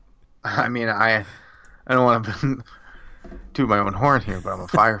I mean, I don't want to toot my own horn here, but I'm a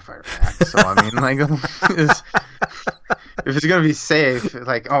firefighter, Mac. So, I mean, like, if it's going to be safe,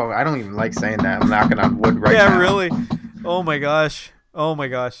 like, I don't even like saying that. I'm knocking on wood right now. Yeah, really? Oh, my gosh.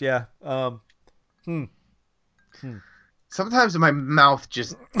 Yeah. Sometimes my mouth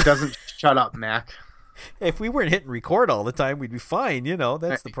just doesn't shut up, Mac. If we weren't hitting record all the time, we'd be fine.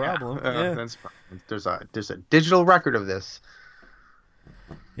 That's the problem. Yeah. That's fine. There's a digital record of this.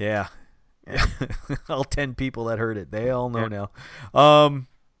 Yeah. All 10 people that heard it, they all know now.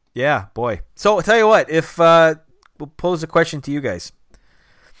 Yeah, boy. So I'll tell you what, if we'll pose a question to you guys.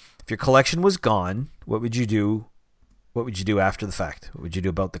 If your collection was gone, what would you do? What would you do after the fact? What would you do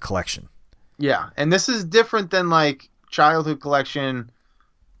about the collection? Yeah, and this is different than like childhood collection,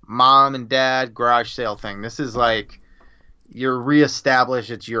 mom and dad garage sale thing. This is like you're reestablished.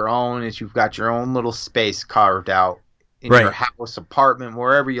 It's your own. You've got your own little space carved out in your house, apartment,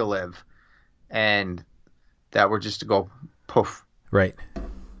 wherever you live, and that were just to go poof. Right.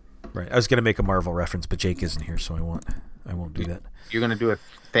 I was gonna make a Marvel reference, but Jake isn't here, so I won't do that. You're gonna do a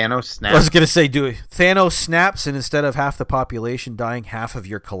Thanos snap. I was gonna say Thanos snaps, and instead of half the population dying, half of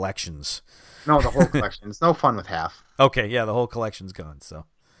your collections. No, the whole collection. It's no fun with half. Okay, yeah, the whole collection's gone. So,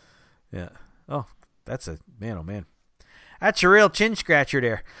 yeah. Oh, that's a man. Oh man, that's a real chin scratcher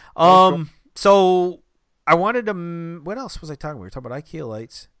there. So I wanted to. What else was I talking about? We were talking about IKEA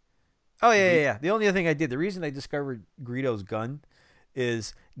lights. Oh yeah. The only other thing I did, the reason I discovered Greedo's gun,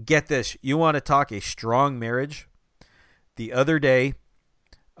 is get this. You want to talk a strong marriage? The other day,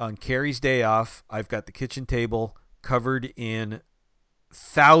 on Carrie's day off, I've got the kitchen table covered in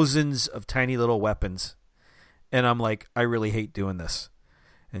thousands of tiny little weapons. And I'm like, I really hate doing this.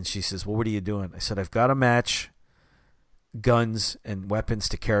 And she says, well, what are you doing? I said, I've got to match guns and weapons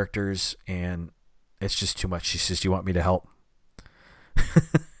to characters, and it's just too much. She says, do you want me to help?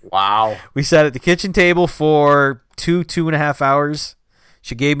 Wow. We sat at the kitchen table for 2.5 hours.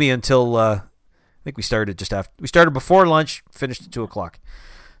 She gave me until, I think we started before lunch, finished at 2:00.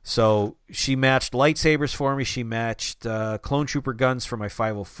 So she matched lightsabers for me. She matched clone trooper guns for my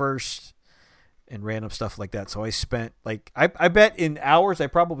 501st and random stuff like that. So I spent I bet in hours, I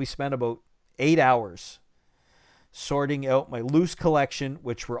probably spent about 8 hours sorting out my loose collection,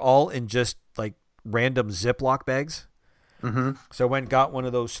 which were all in just like random Ziploc bags. Mm-hmm. So I went and got one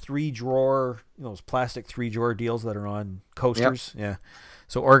of those 3-drawer, those plastic 3-drawer deals that are on coasters. Yep. Yeah.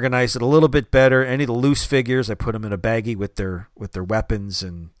 So organized it a little bit better. Any of the loose figures, I put them in a baggie with their weapons,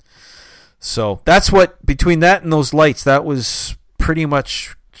 and so that's what, between that and those lights, that was pretty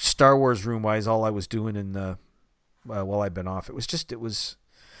much Star Wars room wise all I was doing in while I've been off. I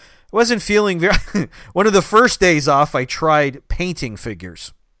wasn't feeling very. One of the first days off, I tried painting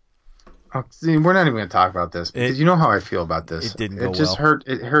figures. Oh, see, we're not even going to talk about this because you know how I feel about this. It didn't go just well.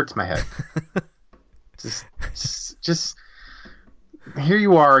 It hurts my head. just here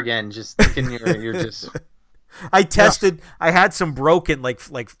you are again. Just thinking you're just. I tested. Yeah. I had some broken,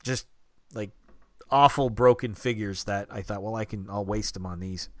 just awful broken figures that I thought, well, I'll waste them on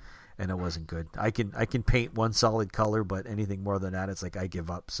these, and it wasn't good. I can paint one solid color, but anything more than that, it's like I give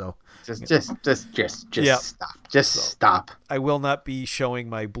up. So just stop. Stop. I will not be showing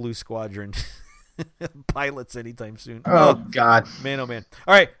my Blue Squadron pilots anytime soon. Oh God, man, oh man.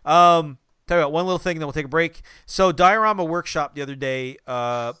 All right. Tell you about one little thing, then we'll take a break. So Diorama Workshop the other day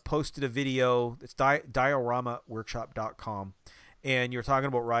posted a video. It's dioramaworkshop.com, and you're talking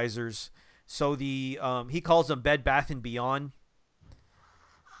about risers. So he calls them Bed Bath and Beyond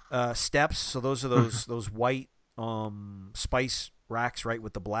steps. So those are those white spice racks, right,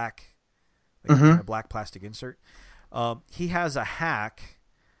 with the black, kind of black plastic insert. He has a hack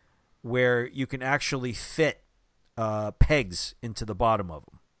where you can actually fit pegs into the bottom of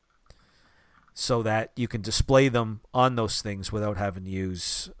them, so that you can display them on those things without having to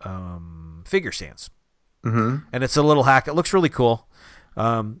use figure stands. Mm-hmm. And it's a little hack. It looks really cool.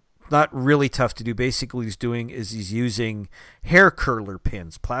 Not really tough to do. Basically, what he's using hair curler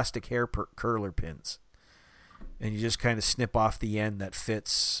pins, plastic hair curler pins. And you just kind of snip off the end that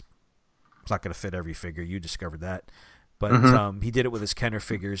fits. It's not going to fit every figure. You discovered that. But he did it with his Kenner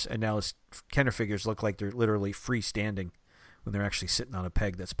figures, and now his Kenner figures look like they're literally freestanding when they're actually sitting on a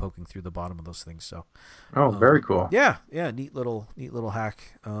peg that's poking through the bottom of those things. So, very cool. Yeah, neat little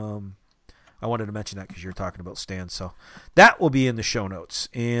hack. I wanted to mention that because you're talking about stands, so that will be in the show notes.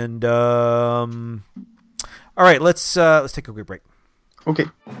 And all right, let's take a quick break. Okay.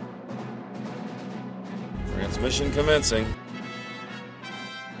 Transmission commencing.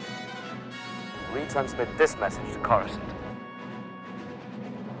 Retransmit this message to Coruscant.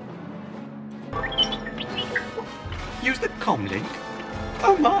 Use the comm link?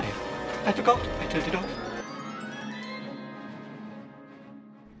 Oh my! I forgot. I turned it off.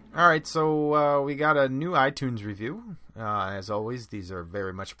 All right, so we got a new iTunes review. As always, these are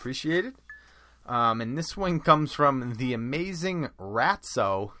very much appreciated. And this one comes from the amazing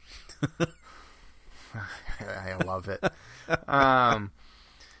Ratso. I love it. And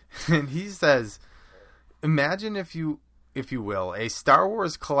he says, Imagine if you will, a Star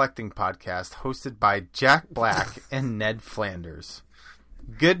Wars collecting podcast hosted by Jack Black and Ned Flanders.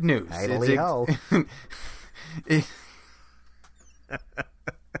 Good news.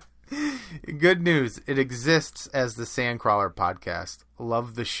 Good news. It exists as the Sandcrawler podcast.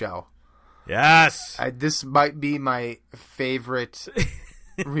 Love the show. Yes. This might be my favorite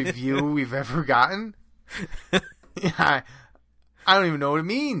review we've ever gotten. I don't even know what it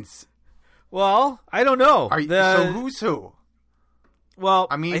means. Well, I don't know. So who's who? Well,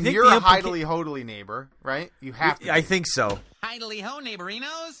 I mean, I think you're a Hidely-Hodely neighbor, right? You have to. I think so. Hidely-ho,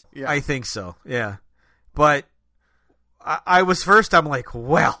 neighborinos? Yeah. I think so, yeah. But I was first, I'm like,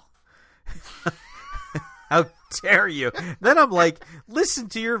 well, how dare you? Then I'm like, listen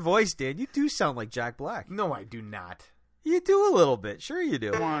to your voice, Dan. You do sound like Jack Black. No, I do not. You do a little bit. Sure you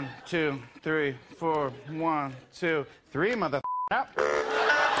do. 1, 2, 3, 4. 1, 2, 3, mother. Up. 1, 2,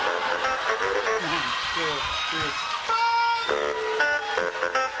 3.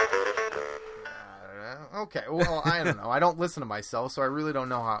 Okay, well, I don't know. I don't listen to myself, so I really don't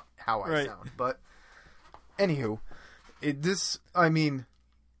know how I sound. But, anywho, it's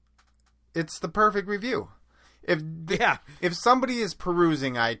the perfect review. If somebody is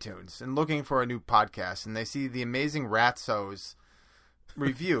perusing iTunes and looking for a new podcast and they see the Amazing Ratso's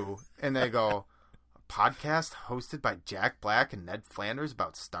review and they go, a podcast hosted by Jack Black and Ned Flanders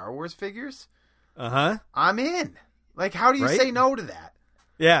about Star Wars figures? Uh-huh. I'm in. Like, how do you say no to that?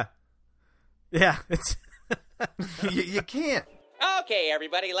 Yeah. Yeah. It's you can't. Okay,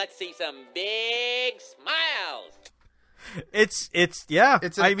 everybody, let's see some big smiles. It's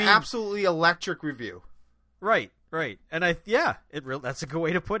an absolutely electric review. Right. And that's a good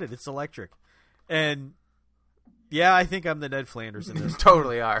way to put it. It's electric. And yeah, I think I'm the Ned Flanders in this. You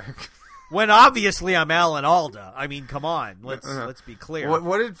totally are. When obviously I'm Alan Alda. I mean, come on. Let's be clear.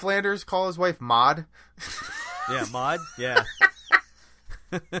 What did Flanders call his wife? Maud? Yeah, Maud? Yeah.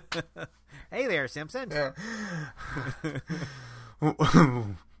 Hey there, Simpson. Yeah.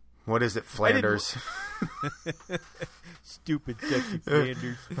 What is it, Flanders? Stupid sexy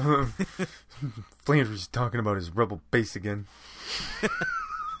Flanders. Flanders is talking about his rebel base again.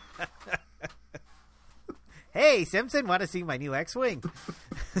 Hey, Simpson, want to see my new X-Wing?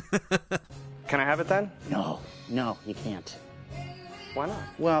 Can I have it then? No, you can't. Why not?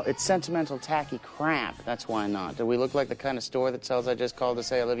 Well, it's sentimental, tacky crap. That's why not. Do we look like the kind of store that sells I just called to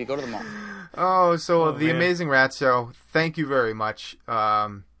say I love you? Go to the mall. The Amazing Rat Show, thank you very much.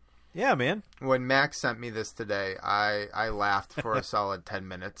 Yeah, man. When Max sent me this today, I laughed for a solid 10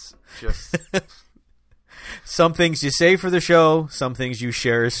 minutes. Just some things you say for the show, some things you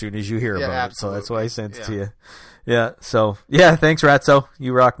share as soon as you hear about absolutely. it. So that's why I sent it to you. Yeah. So yeah, thanks, Ratso.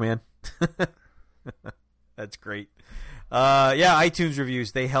 You rock, man. That's great. iTunes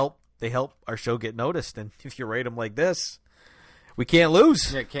reviews, they help our show get noticed, and if you rate them like this, we can't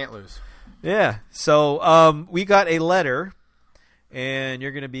lose. Yeah, can't lose. Yeah. So we got a letter. And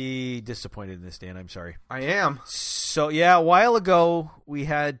you're going to be disappointed in this, Dan. I'm sorry. I am. So, yeah, a while ago, we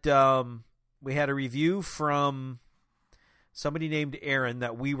had a review from somebody named Aaron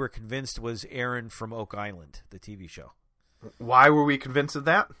that we were convinced was Aaron from Oak Island, the TV show. Why were we convinced of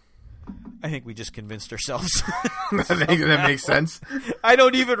that? I think we just convinced ourselves. That makes sense. I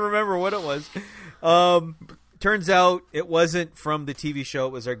don't even remember what it was. Turns out it wasn't from the TV show.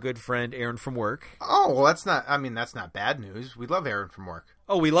 It was our good friend Aaron from work. Oh, well, that's not bad news. We love Aaron from work.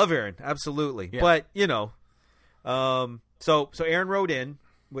 Oh, we love Aaron. Absolutely. Yeah. But, so Aaron wrote in,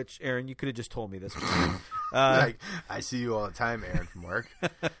 which, Aaron, you could have just told me this. I see you all the time, Aaron from work,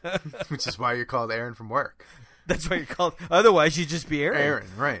 which is why you're called Aaron from work. That's why you're called. Otherwise, you'd just be Aaron. Aaron,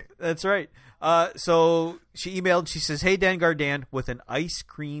 right. That's right. So she emailed, she says, "Hey, Dan Gardan," with an ice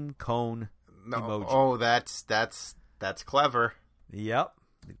cream cone emoji. Oh, that's clever. Yep.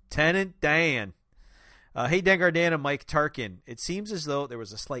 Lieutenant Dan. Hey, Dan Gardan and Mike Tarkin. It seems as though there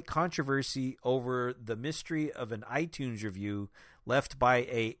was a slight controversy over the mystery of an iTunes review left by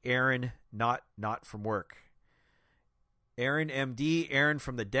a Aaron not from work. Aaron MD, Aaron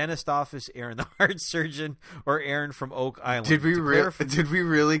from the dentist office, Aaron the heart surgeon, or Aaron from Oak Island. Did we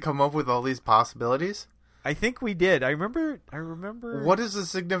really come up with all these possibilities? I think we did. I remember. What is the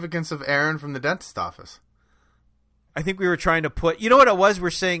significance of Aaron from the dentist office? I think we were trying to put... You know what it was? We're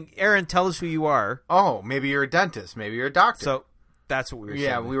saying, Aaron, tell us who you are. Oh, maybe you're a dentist. Maybe you're a doctor. So that's what we were saying.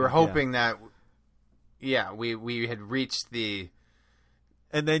 Yeah, we were hoping that... Yeah, we had reached the...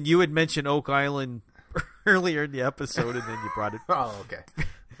 And then you had mentioned Oak Island earlier in the episode, and then you brought it... Oh, okay.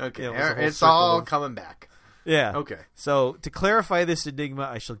 Okay, it's all coming back. Yeah. Okay. So, to clarify this enigma,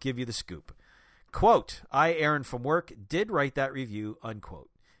 I shall give you the scoop. Quote, I, Aaron from work, did write that review, unquote.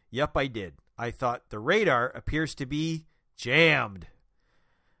 Yep, I did. I thought the radar appears to be jammed.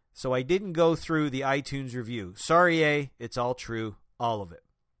 So I didn't go through the iTunes review. Sorry, A, it's all true, all of it.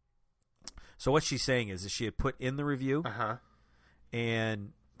 So what she's saying is that she had put in the review,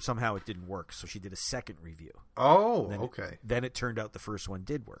 and somehow it didn't work. So she did a second review. Oh, okay. Then it turned out the first one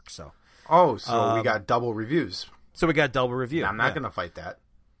did work. So we got double reviews. So we got double review. I'm not going to fight that.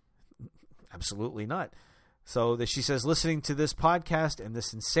 Absolutely not. So she says, listening to this podcast and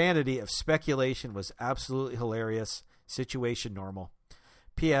this insanity of speculation was absolutely hilarious. Situation normal.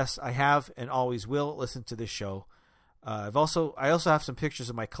 P.S. I have and always will listen to this show. I also have some pictures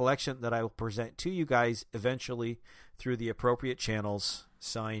of my collection that I will present to you guys eventually through the appropriate channels.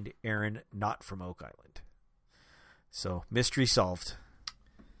 Signed, Aaron, not from Oak Island. So, mystery solved.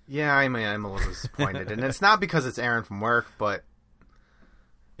 Yeah, I'm a little disappointed. And it's not because it's Aaron from work, but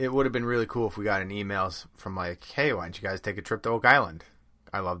it would have been really cool if we got an emails from like, hey, why don't you guys take a trip to Oak Island?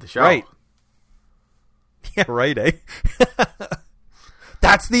 I love the show. Right. Yeah, right, eh?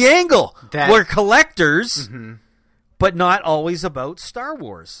 That's the angle. We're collectors, but not always about Star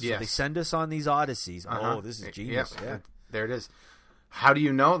Wars. Yes. So they send us on these odysseys. Oh, this is genius. Yep. Yeah. There it is. How do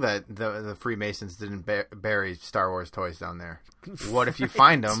you know that the Freemasons didn't bury Star Wars toys down there? What if you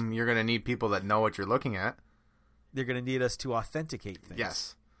find them? You're going to need people that know what you're looking at. They're going to need us to authenticate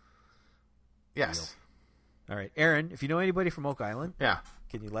things. Yes. All right. Aaron, if you know anybody from Oak Island,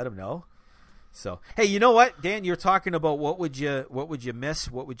 can you let them know? So, hey, you know what, Dan? You're talking about what would you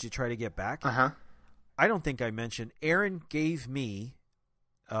miss? What would you try to get back? I don't think I mentioned. Aaron gave me,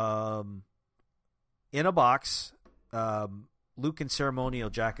 in a box, Luke and Ceremonial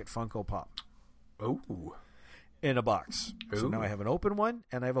Jacket Funko Pop. Ooh. In a box. Ooh. So now I have an open one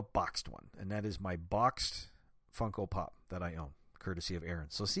and I have a boxed one, and that is my boxed Funko Pop that I own, courtesy of Aaron.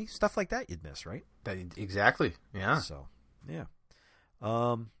 So see, stuff like that you'd miss, right? Exactly. Yeah. So yeah.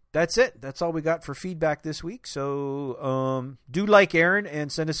 That's it. That's all we got for feedback this week. So do like Aaron and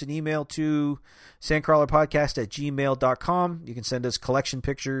send us an email to sandcrawlerpodcast@gmail.com. You can send us collection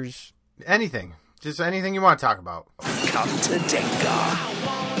pictures. Anything. Just anything you want to talk about. Come to Dengar.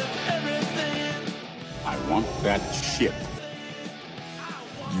 I want that ship.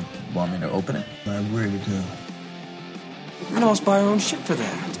 You want me to open it? I really do. We can almost buy our own ship for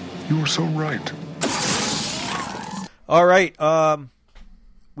that. You're so right. All right.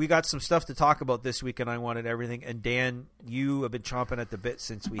 We got some stuff to talk about this week, and I wanted everything. And Dan, you have been chomping at the bit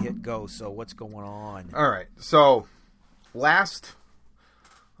since we hit go. So what's going on? All right. So shnikes,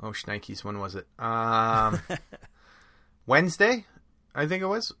 when was it? Wednesday, I think it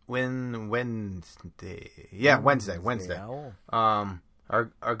was. Wednesday. Yeah, Wednesday. Our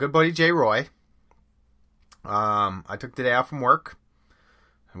good buddy Jay Roy. I took the day off from work.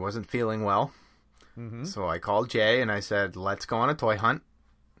 I wasn't feeling well. So I called Jay and I said, let's go on a toy hunt.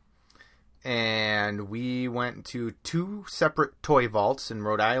 And we went to 2 separate toy vaults in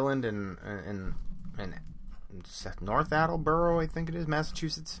Rhode Island and North Attleboro, I think it is,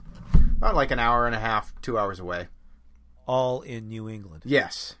 Massachusetts. About like an hour and a half, 2 hours away. All in New England.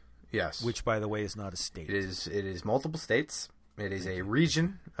 Yes. Which, by the way, is not a state. It is multiple states. It is a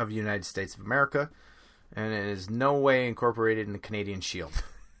region of the United States of America, and it is no way incorporated in the Canadian Shield.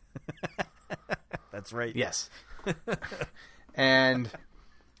 That's right. Yes. And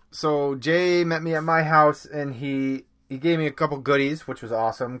so Jay met me at my house, and he gave me a couple goodies, which was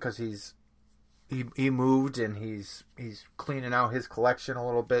awesome because he moved and he's cleaning out his collection a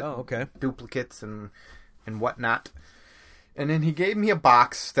little bit. Oh, okay. Duplicates and whatnot. And then he gave me a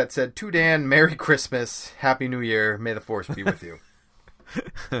box that said, "To Dan, Merry Christmas, Happy New Year, May the Force be with you."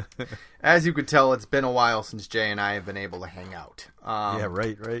 As you could tell, it's been a while since Jay and I have been able to hang out. Yeah,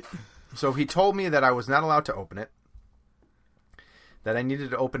 right. So he told me that I was not allowed to open it, that I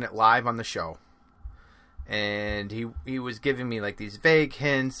needed to open it live on the show. And he was giving me like these vague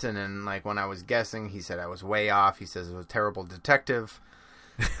hints, and then like when I was guessing, he said I was way off. He says I was a terrible detective.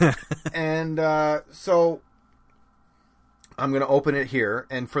 And so I'm going to open it here,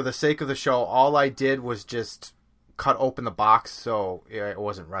 and for the sake of the show, all I did was just cut open the box so I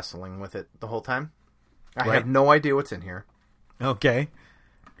wasn't wrestling with it the whole time. I have no idea what's in here. Okay.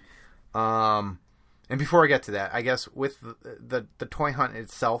 And before I get to that, I guess with the toy hunt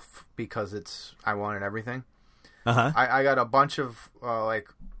itself, because I wanted everything. I got a bunch of like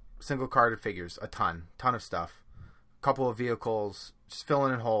single carded figures, a ton of stuff, a couple of vehicles, just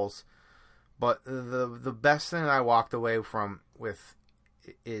filling in holes. But the best thing I walked away with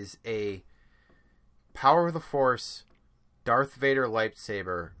is a Power of the Force Darth Vader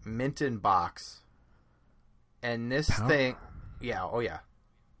lightsaber, mint in box, and this thing, yeah.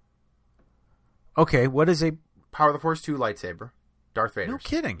 Okay, what is a Power of the Force 2 lightsaber? Darth Vader's. No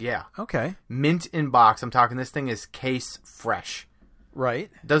kidding. Yeah. Okay. Mint in box. I'm talking this thing is case fresh. Right.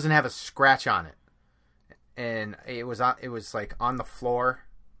 Doesn't have a scratch on it. And it was like on the floor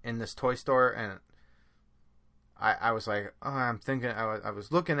in this toy store, and I was like, oh, I'm thinking, I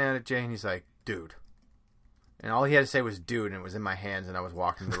was looking at it, Jay, and he's like, dude. And all he had to say was dude, and it was in my hands, and I was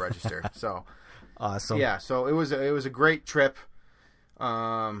walking to the register. So awesome. Yeah, so it was a great trip.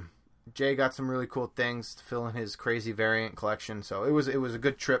 Jay got some really cool things to fill in his crazy variant collection. So it was a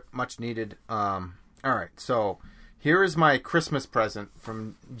good trip, much needed. All right, so here is my Christmas present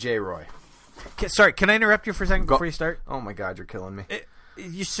from J. Roy. Sorry, can I interrupt you for a second before you start? Oh my God, you're killing me.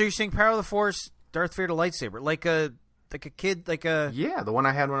 So you're saying Power of the Force, Darth Vader lightsaber, like a kid, Yeah, the one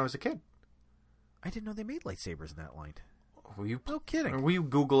I had when I was a kid. I didn't know they made lightsabers in that line. No kidding. Will you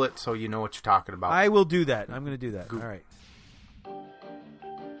Google it so you know what you're talking about? I will do that. I'm going to do that. All right.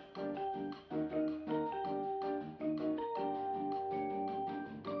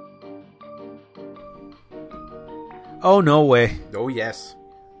 Oh, no way. Oh, yes.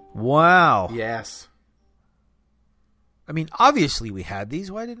 Wow. Yes. I mean, obviously we had these.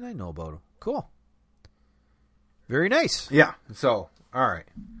 Why didn't I know about them? Cool. Very nice. Yeah. So, all right.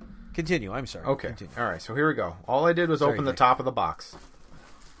 Continue. I'm sorry. Okay. Continue. All right. So here we go. All I did was open the top of the box.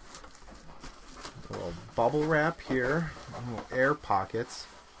 A little bubble wrap here. Little air pockets.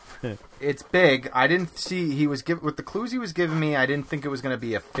 It's big. I didn't see with the clues he was giving me. I didn't think it was going to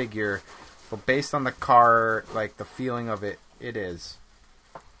be a figure, but based on the car, like the feeling of it, it is.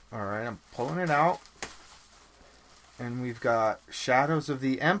 All right. I'm pulling it out, and we've got Shadows of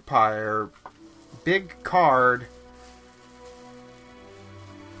the Empire, big card.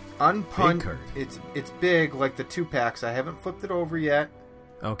 Unpunched. It's big, like the 2-packs. I haven't flipped it over yet.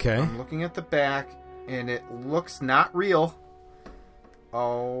 Okay. I'm looking at the back, and it looks not real.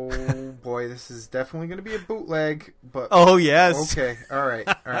 Oh boy, this is definitely going to be a bootleg. But oh yes. Okay. All right.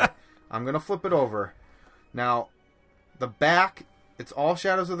 I'm going to flip it over. Now, the back, it's all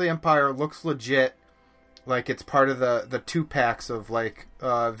Shadows of the Empire. Looks legit, like it's part of the 2-packs of like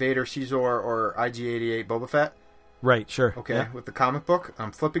Vader, Caesar, or IG-88 Boba Fett. Right, sure. Okay, yeah. With the comic book.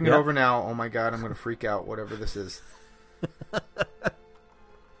 I'm flipping it over now. Oh my God, I'm going to freak out, whatever this is.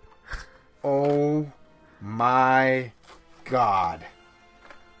 Oh my God.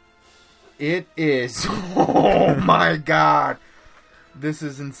 It is. Oh my God. This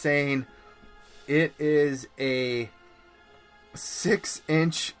is insane. It is a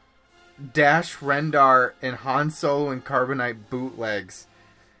 6-inch Dash Rendar and Han Solo and Carbonite bootlegs.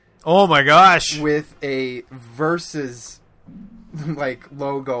 Oh my gosh! With a Versus like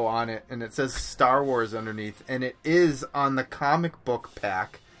logo on it, and it says Star Wars underneath, and it is on the comic book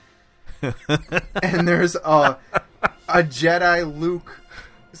pack. And there's a Jedi Luke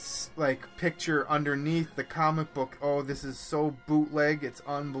like picture underneath the comic book. Oh, this is so bootleg! It's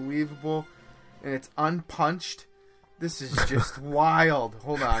unbelievable, and it's unpunched. This is just wild.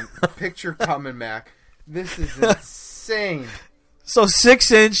 Hold on, picture coming back. This is insane. So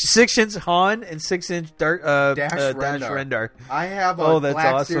 6-inch Han and 6-inch Dash Rendar. I have a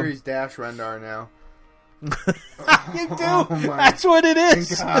Black awesome. Series Dash Rendar now. You do. Oh that's what it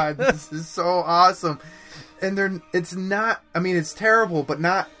is. God, this is so awesome. And it's not. I mean, it's terrible, but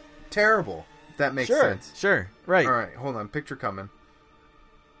not terrible. If that makes sense. Sure. Right. All right. Hold on. Picture coming.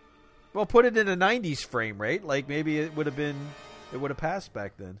 Well, put it in a 90s frame, right? Like maybe it would have passed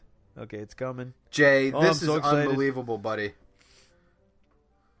back then. Okay, it's coming. Jay, this is unbelievable, buddy.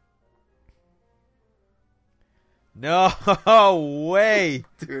 No way.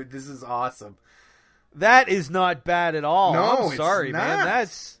 Dude, this is awesome. That is not bad at all. No, I'm sorry, it's not. man.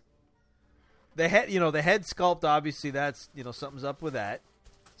 That's the head, the head sculpt, obviously that's, something's up with that.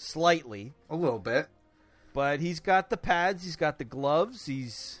 Slightly. A little bit. But he's got the pads, he's got the gloves,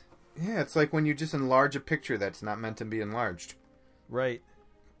 Yeah, it's like when you just enlarge a picture that's not meant to be enlarged. Right.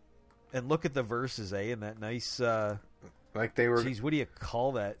 And look at the verses, and that nice like they were. Geez, what do you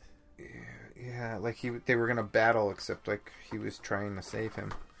call that? Yeah, like they were gonna battle, except like he was trying to save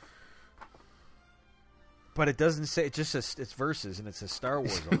him. But it doesn't say. It just says it's verses, and it says Star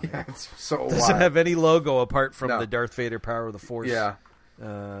Wars on yeah, it. It's so. It doesn't have any logo apart from No. the Darth Vader Power of the Force.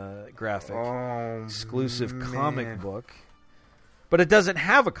 Graphic. Oh, exclusive man. comic book. But it doesn't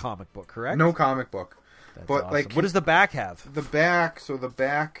have a comic book, correct? No comic book. That's but awesome. like, what does the back have? The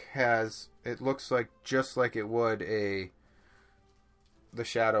back has. It looks like just like it would the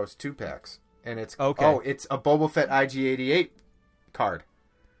Shadows 2-packs. And it's okay. Oh, it's a Boba Fett IG-88 card.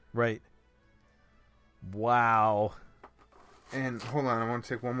 Right. Wow. And hold on, I want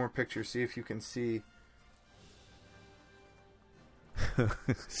to take one more picture, see if you can see.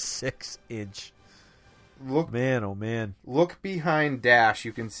 6-inch. Man, oh man. Look behind Dash.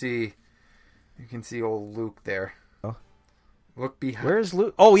 You can see old Luke there. Oh. Look behind. Where's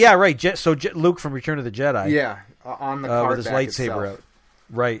Luke? Oh yeah, right. Luke from Return of the Jedi. Yeah, on the card with his back lightsaber itself. out.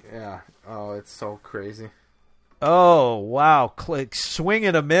 Right. Yeah. Oh, it's so crazy. Oh wow! Click, swing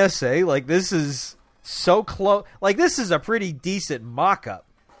and a miss, eh? Like this is so close. Like this is a pretty decent mock-up.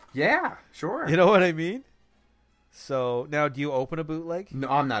 Yeah, sure. You know what I mean? So now, do you open a bootleg? No,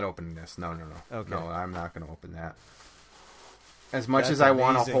 I'm not opening this. No. Okay. No, I'm not going to open that. As much as I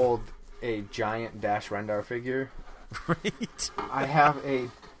want to hold a giant Dash Rendar figure, right? I have a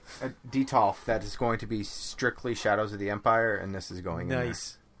Detolf that is going to be strictly Shadows of the Empire, and this is going in there.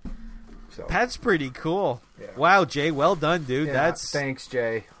 Nice. So that's pretty cool. Yeah. Wow, Jay, well done, dude. Yeah, thanks,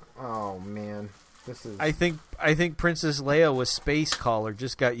 Jay. Oh man, this is. I think Princess Leia with Space Collar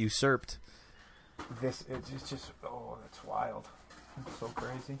just got usurped. It's just that's wild. That's so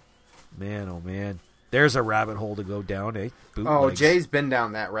crazy. Man, oh man. There's a rabbit hole to go down, eh? Oh, Jay's been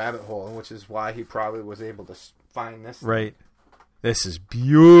down that rabbit hole, which is why he probably was able to find this. Right. This is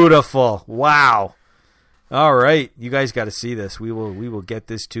beautiful. Wow. All right, you guys got to see this. We will get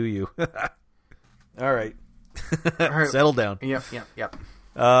this to you. All right. Settle down. Yep.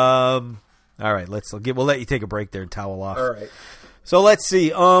 All right, we'll let you take a break there and towel off. All right. So let's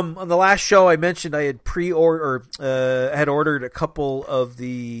see. On the last show, I mentioned I had had ordered a couple of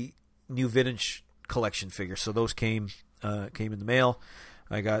the new vintage collection figures. So those came in the mail.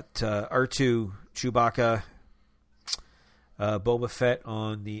 I got R2, Chewbacca, Boba Fett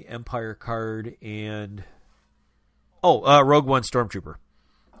on the Empire card, and Rogue One Stormtrooper.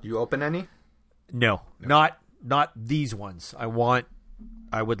 You open any? No. Not these ones. I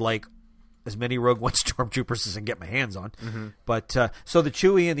would like as many Rogue One Stormtroopers as I can get my hands on. Mm-hmm. But so the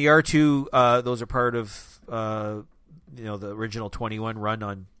Chewie and the R2, those are part of the original 21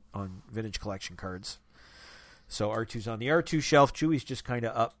 run on vintage collection cards. So R2's on the R2 shelf. Chewie's just kind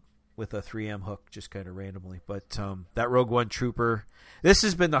of up with a 3M hook, just kind of randomly. But that Rogue One Trooper, this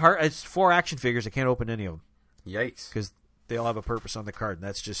has been the hard. It's 4 action figures. I can't open any of them. Yikes! Because they all have a purpose on the card, and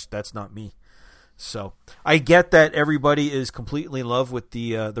that's not me. So I get that everybody is completely in love with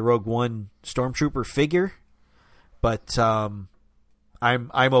the Rogue One Stormtrooper figure, but I'm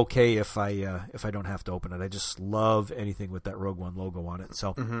okay if I don't have to open it. I just love anything with that Rogue One logo on it.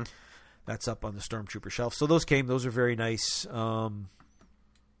 So that's up on the Stormtrooper shelf. So those are very nice. Well,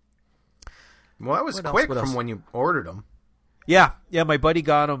 that was quick from when you ordered them. Yeah. My buddy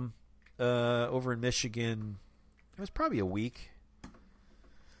got them over in Michigan. It was probably a week.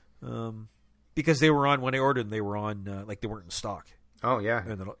 Because they were on when I ordered them, they were on like they weren't in stock. Oh yeah,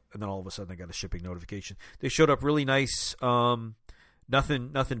 and then all of a sudden I got a shipping notification. They showed up really nice.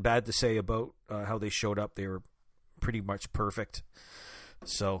 Nothing bad to say about how they showed up. They were pretty much perfect.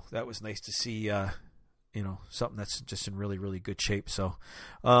 So that was nice to see. Something that's just in really really good shape. So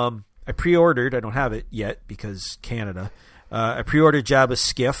I pre-ordered. I don't have it yet because Canada. I pre-ordered Jabba's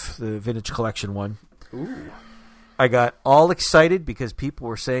Skiff, the vintage collection one. Ooh. I got all excited because people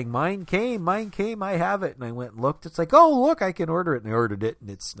were saying, mine came, I have it. And I went and looked. It's like, oh, look, I can order it. And I ordered it, and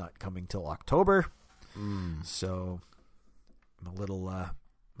it's not coming till October. So I'm a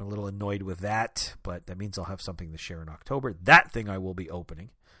little annoyed with that, but that means I'll have something to share in October. That thing I will be opening.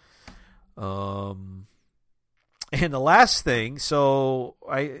 And the last thing, so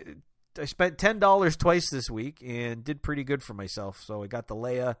I spent $10 twice this week and did pretty good for myself. So I got the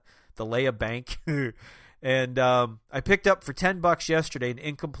Leia bank. And I picked up for $10 yesterday an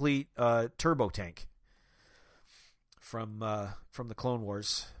incomplete turbo tank from the Clone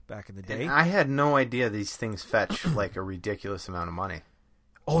Wars back in the day. And I had no idea these things fetch like a ridiculous amount of money.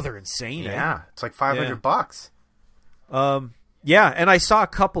 Oh, they're insane! Yeah, it's like $500. Yeah, and I saw a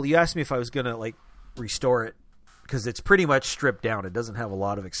couple. You asked me if I was gonna like restore it because it's pretty much stripped down. It doesn't have a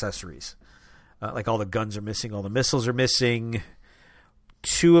lot of accessories. Like all the guns are missing, all the missiles are missing.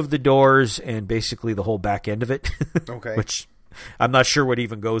 2 of the doors and basically the whole back end of it. Okay. Which I'm not sure what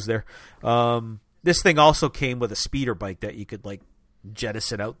even goes there. This thing also came with a speeder bike that you could like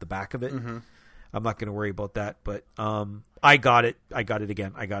jettison out the back of it. Mm-hmm. I'm not going to worry about that, but I got it. I got it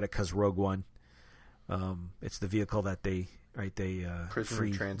again. I got it because Rogue One. It's the vehicle that they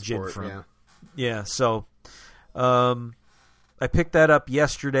free transport from. Yeah. So I picked that up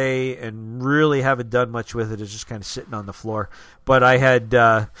yesterday and really haven't done much with it. It's just kind of sitting on the floor. But I had...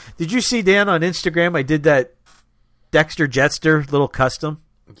 did you see, Dan, on Instagram, I did that Dexter Jetster little custom?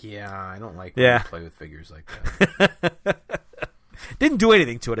 Yeah, I don't like when you play with figures like that. Didn't do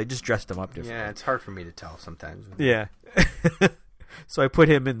anything to it. I just dressed him up differently. Yeah, it's hard for me to tell sometimes. Yeah. So I put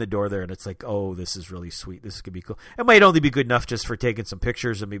him in the door there, and it's like, oh, this is really sweet. This could be cool. It might only be good enough just for taking some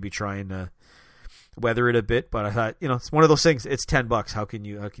pictures and maybe trying to weather it a bit. But I thought, it's one of those things. It's $10. How can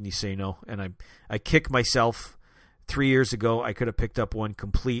you say no? And I kick myself. 3 years ago, I could have picked up one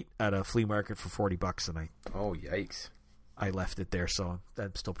complete at a flea market for $40, and oh yikes, I left it there. So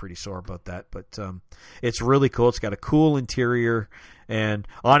I'm still pretty sore about that. But it's really cool. It's got a cool interior, and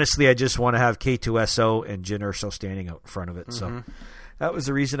honestly, I just want to have K2SO and Jyn Erso standing out in front of it. So that was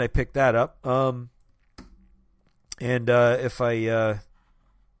the reason I picked that up. And if I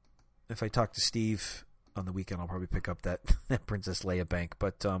talk to Steve on the weekend, I'll probably pick up that Princess Leia bank.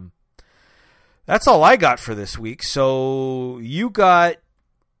 But that's all I got for this week. So you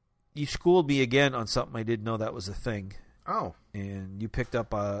schooled me again on something I didn't know that was a thing. Oh. And you picked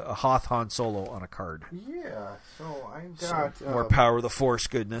up a Hoth Han Solo on a card. Yeah, so I got... more Power of the Force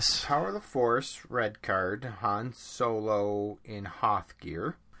goodness. Power of the Force, red card, Han Solo in Hoth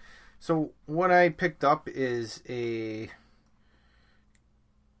gear. So what I picked up is a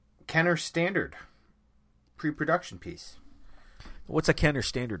Kenner Standard pre-production piece. What's a Kenner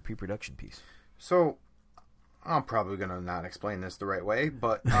Standard pre-production piece? So, I'm probably going to not explain this the right way,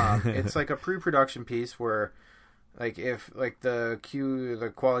 but it's like a pre-production piece where, like, if, like, the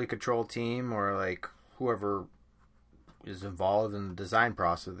quality control team or, like, whoever is involved in the design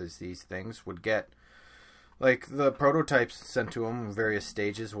process of these things would get, like, the prototypes sent to them in various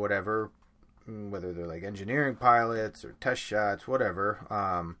stages, whatever, whether they're, like, engineering pilots or test shots, whatever,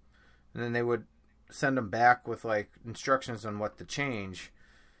 and then they would send them back with, like, instructions on what to change,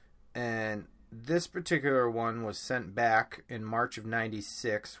 and this particular one was sent back in March of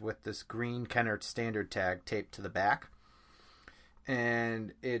 96 with this green Kenner Standard tag taped to the back.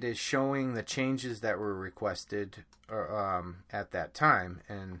 And it is showing the changes that were requested at that time.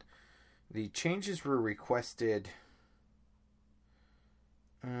 And the changes were requested...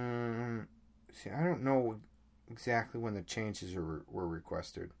 I don't know exactly when the changes were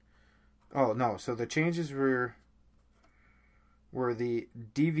requested. Oh, no. So the changes were the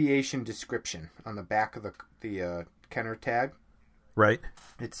deviation description on the back of the Kenner tag. Right.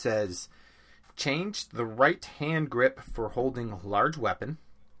 It says, change the right hand grip for holding large weapon.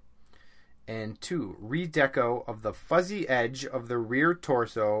 And 2, redeco of the fuzzy edge of the rear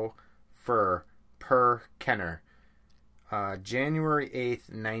torso for per Kenner. January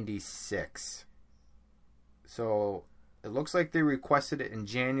 8th, 96. So it looks like they requested it in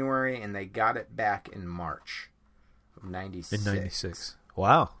January and they got it back in March. 96. In 96.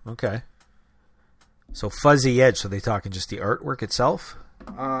 Wow. Okay. So fuzzy edge. So they talking just the artwork itself?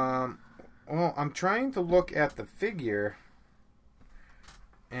 Well, I'm trying to look at the figure,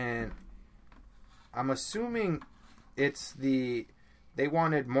 and I'm assuming it's they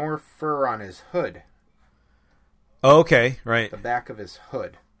wanted more fur on his hood. Okay. Right. The back of his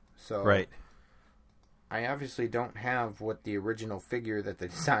hood. So right. I obviously don't have what the original figure that they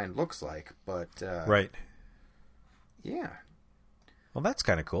designed looks like, but right. Yeah. Well, that's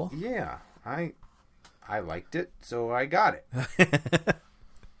kind of cool. Yeah. I liked it, so I got it.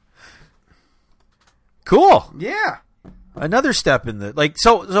 Cool. Yeah. Another step in the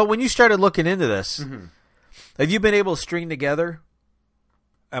so when you started looking into this, have you been able to string together?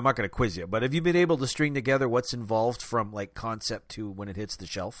 I'm not going to quiz you, but have you been able to string together what's involved from like concept to when it hits the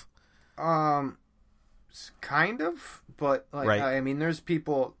shelf? Kind of, but like right. I mean, there's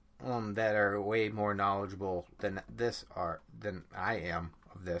people that are way more knowledgeable than I am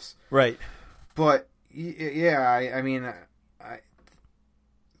of this. Right. But yeah, I mean,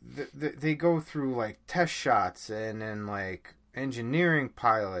 they go through like test shots and then like engineering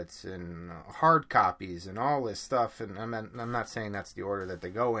pilots and hard copies and all this stuff. And I'm not saying that's the order that they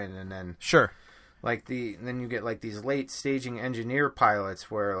go in. And then sure, like then you get like these late staging engineer pilots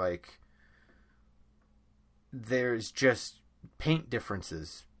where like there's just paint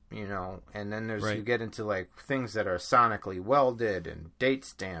differences. You know, and then right. You get into like things that are sonically welded and date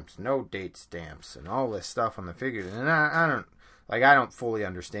stamps, no date stamps, and all this stuff on the figure. And I don't fully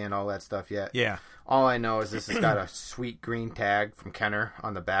understand all that stuff yet. Yeah. All I know is this has got a sweet green tag from Kenner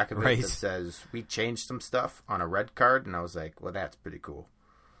on the back of it right. that says we changed some stuff on a red card, and I was like, well, that's pretty cool.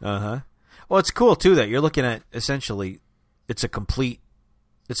 Well, it's cool too that you're looking at essentially it's a complete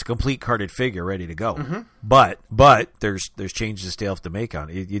carded figure ready to go. Mm-hmm. But there's changes they have to make on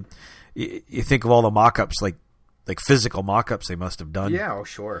it. You think of all the mock-ups like physical mock-ups they must have done. Yeah, oh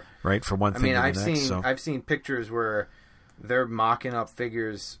sure. Right, from one thing to the next. I've seen pictures where they're mocking up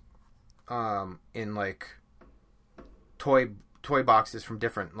figures in like toy boxes from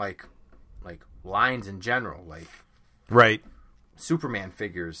different like lines in general, like right. Superman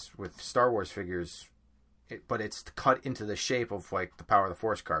figures with Star Wars figures. But it's cut into the shape of like the Power of the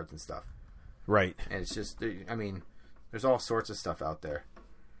Force cards and stuff. Right. And it's just, I mean, there's all sorts of stuff out there.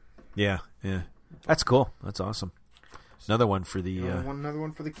 Yeah. That's cool. That's awesome. Another one for the... another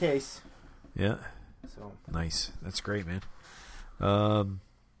one for the case. Yeah. So nice. That's great, man.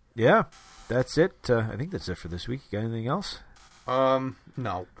 Yeah, that's it. I think that's it for this week. You got anything else?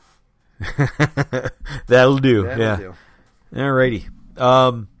 No. That'll do. That'll do. Alrighty.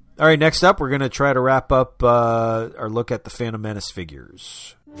 All right, next up, we're going to try to wrap up our look at the Phantom Menace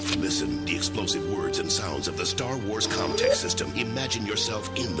figures. Listen, the explosive words and sounds of the Star Wars Comtech system. Imagine yourself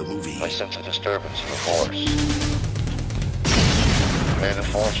in the movie. I sense a disturbance in the Force. May the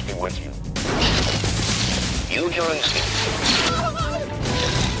Force be with you. You during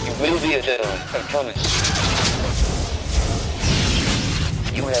you will be a Jedi, I promise.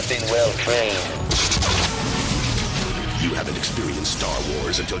 You have been well trained. You haven't experienced Star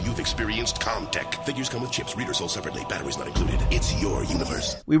Wars until you've experienced Comtech. Figures come with chips, readers sold separately, batteries not included. It's your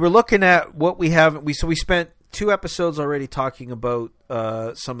universe. We were looking at what we have. We spent 2 episodes already talking about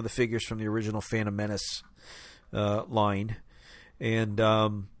some of the figures from the original Phantom Menace line.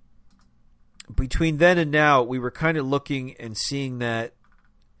 And between then and now, we were kind of looking and seeing that.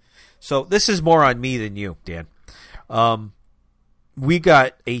 So this is more on me than you, Dan. We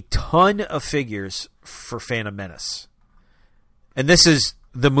got a ton of figures for Phantom Menace. And this is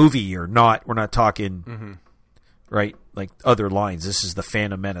the movie year, we're not talking, right, like other lines. This is the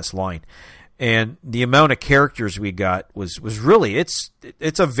Phantom Menace line. And the amount of characters we got was really, it's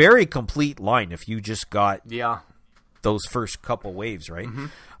a very complete line if you just got those first couple waves, right?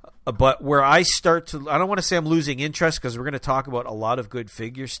 But where I start to, I don't want to say I'm losing interest because we're going to talk about a lot of good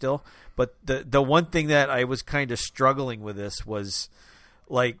figures still. But the one thing that I was kind of struggling with this was,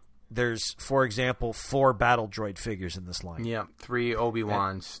 like, there's, for example, 4 battle droid figures in this line. Yeah, 3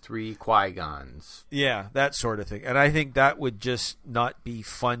 Obi-Wans, 3 Qui-Gons. Yeah, that sort of thing. And I think that would just not be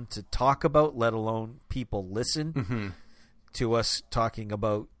fun to talk about, let alone people listen to us talking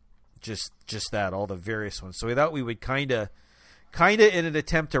about just that, all the various ones. So we thought we would kind of in an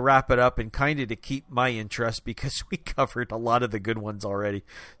attempt to wrap it up and kind of to keep my interest because we covered a lot of the good ones already.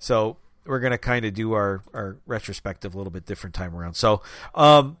 So we're going to kind of do our retrospective a little bit different time around. So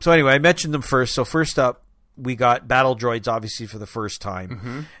anyway, I mentioned them first. So first up, we got battle droids, obviously, for the first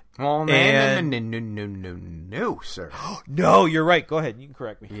time. Well, no, sir. No, you're right. Go ahead. You can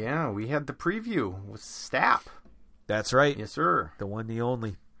correct me. Yeah, we had the preview with Stap. That's right. Yes, sir. The one, the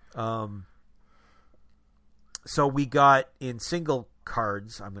only. So we got in single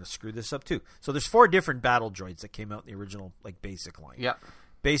cards. I'm going to screw this up too. So there's 4 different battle droids that came out in the original, like, basic line. Yeah.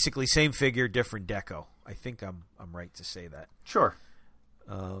 Basically, same figure, different deco. I think I'm right to say that. Sure.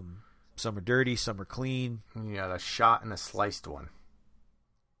 Some are dirty, some are clean. You got a shot and a sliced one.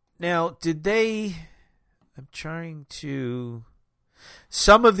 Now, did they? I'm trying to.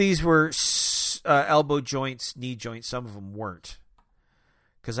 Some of these were elbow joints, knee joints. Some of them weren't.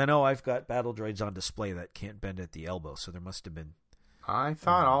 Because I know I've got battle droids on display that can't bend at the elbow, so there must have been. I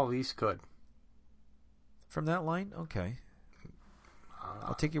thought all these could. From that line? Okay.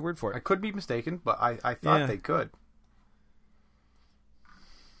 I'll take your word for it. I could be mistaken, but I thought they could.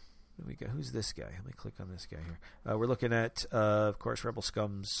 We got, who's this guy? Let me click on this guy here. We're looking at, of course, Rebel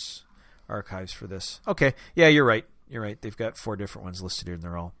Scum's archives for this. Okay, yeah, you're right. You're right. They've got 4 different ones listed here, and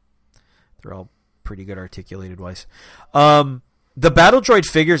they're all pretty good articulated wise. The battle droid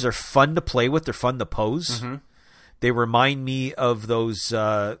figures are fun to play with. They're fun to pose. They remind me of those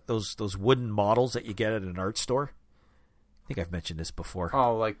wooden models that you get at an art store. I think I've mentioned this before.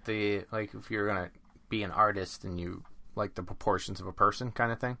 Oh, like if you're gonna be an artist and you like the proportions of a person,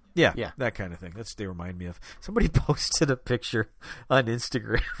 kind of thing. Yeah, that kind of thing. That's what they remind me of. Somebody posted a picture on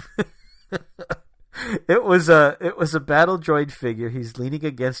Instagram. It was a battle droid figure. He's leaning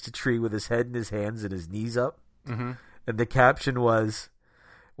against a tree with his head in his hands and his knees up. And the caption was,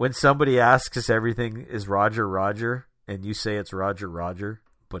 "When somebody asks us everything is Roger, Roger, and you say it's Roger, Roger,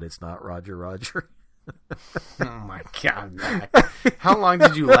 but it's not Roger, Roger." Oh my God, Mac. How long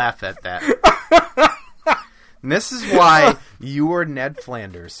did you laugh at that? And this is why you are Ned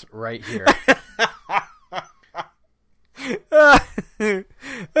Flanders right here. That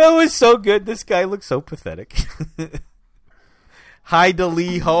was so good. This guy looks so pathetic. Hi to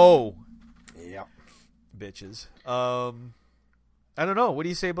Lee Ho. Yep. Bitches. I don't know. What do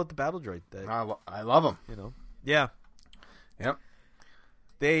you say about the battle droid? I love them. You know? Yeah. Yep.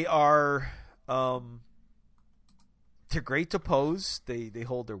 They are... they're great to pose. They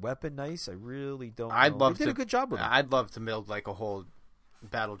hold their weapon nice. I really don't know. They did a good job with them. I'd love to build like a whole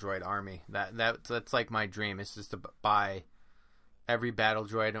battle droid army. That's like my dream. Is just to buy every battle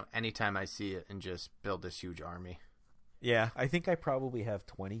droid anytime I see it and just build this huge army. Yeah, I think I probably have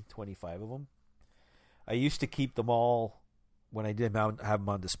 20, 25 of them. I used to keep them all when I did have them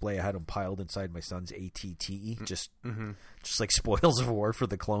on display, I had them piled inside my son's ATTE, just like spoils of war for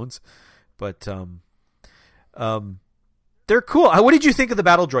the clones. But they're cool. What did you think of the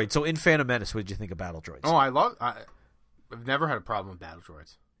battle droids? So in Phantom Menace, what did you think of battle droids? Oh, I've never had a problem with battle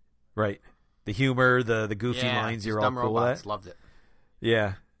droids. Right. The humor, the goofy lines, you're all cool with that? Loved it.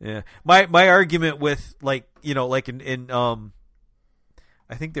 Yeah, yeah. My argument with like in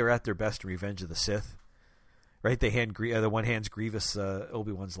I think they're at their best in Revenge of the Sith. Right? They the one hands Grievous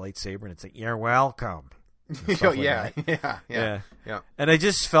Obi-Wan's lightsaber and it's like, "You're welcome." Yeah. And I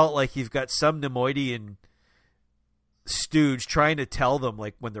just felt like you've got some Nemoidian stooge trying to tell them,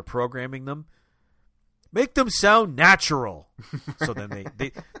 like, when they're programming them, make them sound natural. So then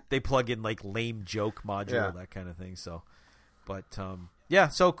they plug in like lame joke module, that kind of thing. So, but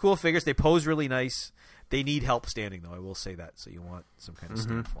so cool figures. They pose really nice. They need help standing though. I will say that. So you want some kind of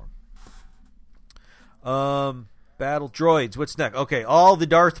stand for them. Battle droids. What's next? Okay, all the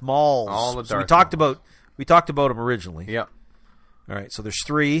Darth Mauls. We talked about them originally. Yep. All right. So there's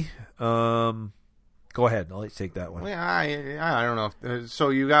 3. Go ahead. I'll let you take that one. Yeah, I don't know. So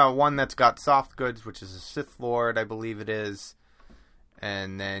you got one that's got soft goods, which is a Sith Lord, I believe it is.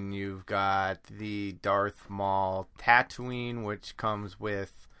 And then you've got the Darth Maul Tatooine, which comes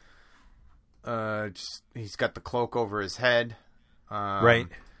with he's got the cloak over his head. Right.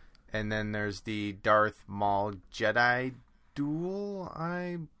 And then there's the Darth Maul Jedi Duel,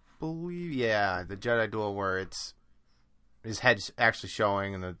 I believe. Yeah, the Jedi Duel where it's his head's actually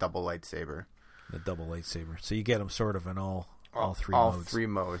showing and the double lightsaber. The double lightsaber. So you get them sort of in all 3 modes. All 3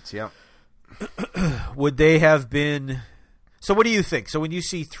 modes, yep. Would they have been... So what do you think? So when you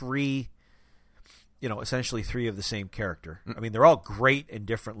see 3, essentially 3 of the same character, I mean, they're all great and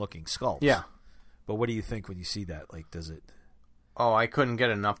different looking sculpts. Yeah. But what do you think when you see that? Like, does it... Oh, I couldn't get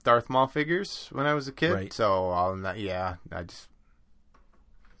enough Darth Maul figures when I was a kid. Right. So, I just...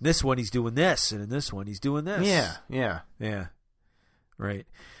 This one he's doing this, and in this one he's doing this. Yeah. Right.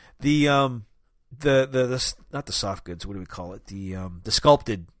 The not the soft goods. What do we call it? The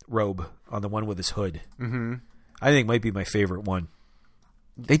sculpted robe on the one with his hood. Mm-hmm. I think might be my favorite one.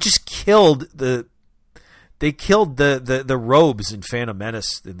 They just killed the robes in Phantom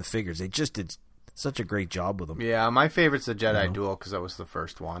Menace in the figures. They just did such a great job with them. Yeah, my favorite's the Jedi Duel because that was the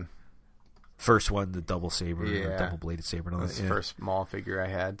first one. First one, the double saber, double bladed saber. And all that's that. The first Maul figure I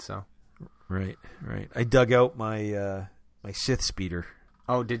had. So. Right. I dug out my my Sith speeder.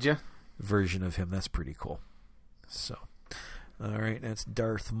 Oh, did you? Version of him. That's pretty cool. So, all right, that's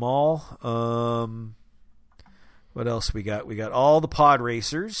Darth Maul. What else we got? We got all the pod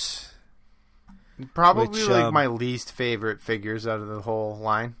racers. Probably my least favorite figures out of the whole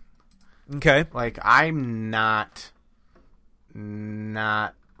line. Okay. Like, I'm not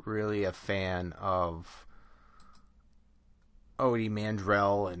really a fan of Odie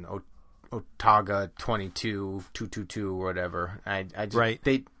Mandrell and Otaga 222 or whatever. I just, right.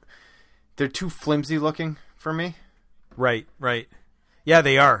 They're too flimsy looking for me. Right. Yeah,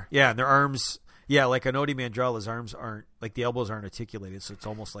 they are. Yeah, and their arms. Yeah, like an Odie Mandrell, his arms aren't, like the elbows aren't articulated, so it's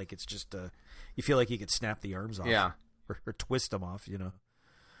almost like it's just you feel like you could snap the arms off. Yeah. Or twist them off,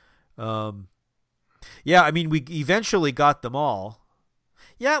 Yeah, I mean, we eventually got them all.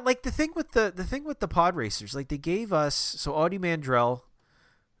 Yeah, like the thing with the pod racers, like they gave us, so Odie Mandrell,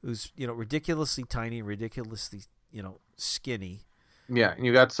 who's, ridiculously tiny, ridiculously, skinny. Yeah,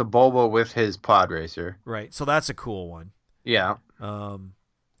 you got Sebulba with his pod racer. Right, so that's a cool one. Yeah.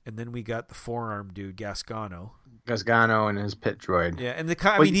 And then we got the forearm dude, Gasgano and his pit droid. Yeah, and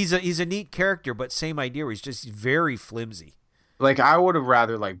he's a neat character, but same idea where he's just very flimsy. Like, I would have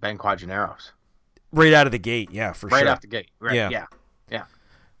rather Ben Quadraneros. Right out of the gate, yeah, for sure. Right out the gate, right? Yeah.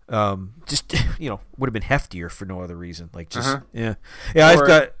 Just would have been heftier for no other reason. Like just yeah.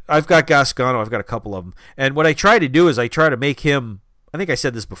 I've got Gasgano. I've got a couple of them, and what I try to do is I try to make him. I think I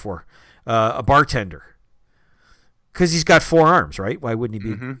said this before, a bartender. Because he's got 4 arms, right? Why wouldn't he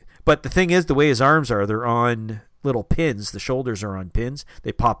be? Mm-hmm. But the thing is, the way his arms are, they're on little pins. The shoulders are on pins.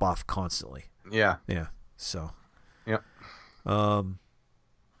 They pop off constantly. Yeah. Yeah. So. Yep. And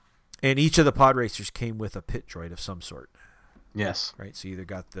each of the pod racers came with a pit droid of some sort. Yes. Right. So you either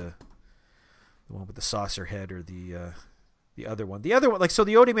got the one with the saucer head or the other one. The other one, like, so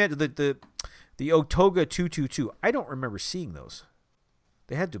the Odie Man, the Otoga 222. I don't remember seeing those.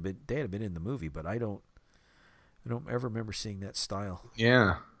 They had been in the movie, but I don't ever remember seeing that style.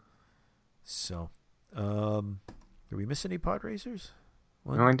 Yeah. So, did we miss any pod racers?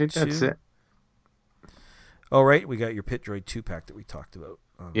 No, I think that's it. Oh, right. We got your Pit Droid 2-pack that we talked about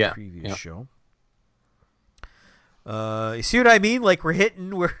on the previous show. You see what I mean? Like, we're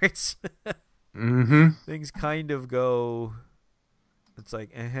hitting where it's... mm-hmm. Things kind of go It's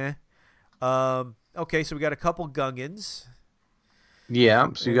like, okay, so we got a couple Gungans. Yeah,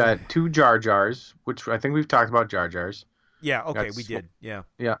 so you got 2 Jar Jars, which I think we've talked about Jar Jars. Yeah, okay, we did. Yeah.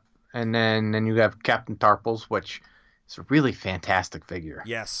 Yeah. And then you have Captain Tarples, which is a really fantastic figure.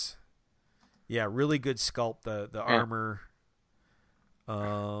 Yes. Yeah, really good sculpt, the armor.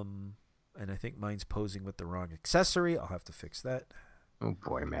 And I think mine's posing with the wrong accessory. I'll have to fix that. Oh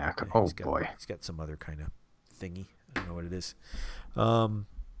boy, Mac. Yeah, boy. He's got some other kind of thingy. I don't know what it is.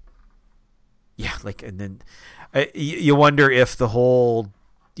 Yeah, like, and then you wonder if the whole,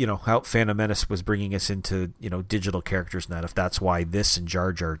 how Phantom Menace was bringing us into, digital characters and that, if that's why this and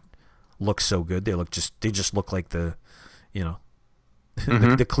Jar Jar look so good. They just look like the,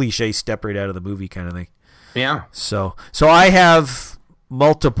 the cliche step right out of the movie kind of thing. Yeah. So I have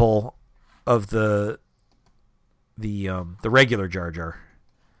multiple of the regular Jar Jar.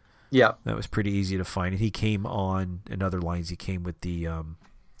 Yeah. That was pretty easy to find. And he came on, in other lines, he came with the,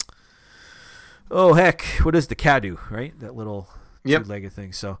 what is the Cadu, right? That little two-legged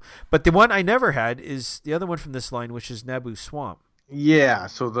thing. So, but the one I never had is the other one from this line, which is Naboo Swamp. Yeah,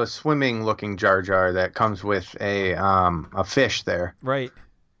 so the swimming-looking Jar Jar that comes with a fish there. Right.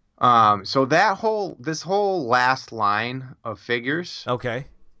 So this whole last line of figures. Okay.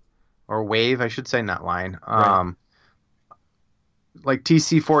 Or wave, I should say, not line. Right. Like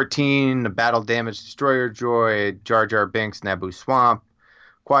TC-14, the Battle Damage Destroyer Droid, Jar Jar Binks, Naboo Swamp,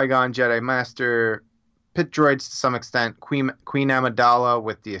 Qui-Gon Jedi Master, Pit Droids to some extent, Queen Amidala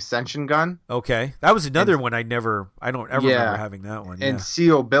with the Ascension Gun. Okay. That was another one I don't ever remember having that one. And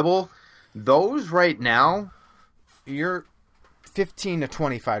CO Bibble. Those right now, you're $15 to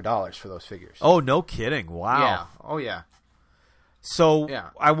 $25 for those figures. Oh, no kidding. Wow. Yeah. Oh, yeah. So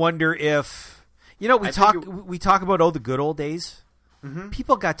I wonder if, we talk about, the good old days. Mm-hmm.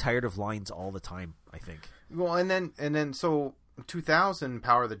 People got tired of lines all the time, I think. Well, and then so 2000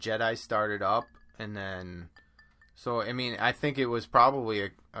 Power of the Jedi started up, and then so I mean I think it was probably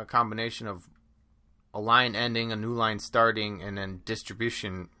a combination of a line ending, a new line starting, and then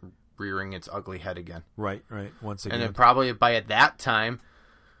distribution rearing its ugly head again. Right. Once again. And then probably by at that time,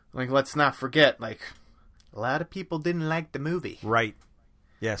 like, let's not forget, like, a lot of people didn't like the movie. Right.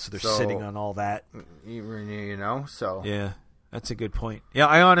 Yeah, so they're sitting on all that. So. Yeah, that's a good point. Yeah,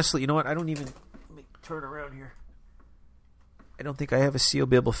 I honestly, you know what? I don't even... Let me turn around here. I don't think I have a CO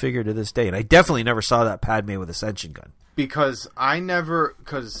Bibble figure to this day, and I definitely never saw that Padme with Ascension Gun. Because I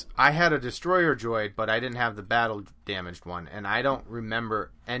had a Destroyer Droid, but I didn't have the battle damaged one, and I don't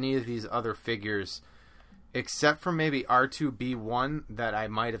remember any of these other figures, except for maybe R2B1 that I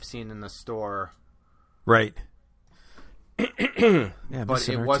might have seen in the store. Right. But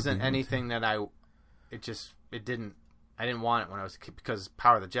it wasn't anything that I didn't want it when I was, because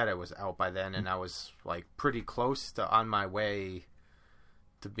Power of the Jedi was out by then, and I was like pretty close to on my way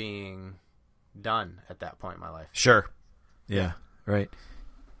to being done at that point in my life. Sure. Yeah. Right.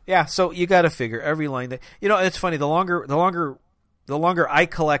 Yeah. So you got to figure every line that, it's funny. The longer I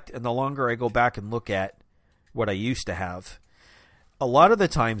collect and the longer I go back and look at what I used to have, a lot of the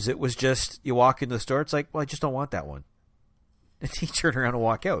times it was just, you walk into the store, it's like, well, I just don't want that one. And you turn around and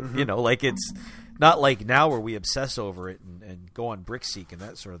walk out. Mm-hmm. Like it's not like now where we obsess over it and go on BrickSeek and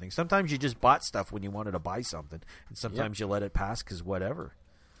that sort of thing. Sometimes you just bought stuff when you wanted to buy something, and sometimes you let it pass because whatever.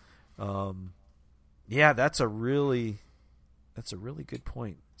 Yeah, that's a really good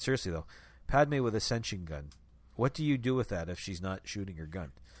point. Seriously though, Padme with Ascension Gun. What do you do with that if she's not shooting her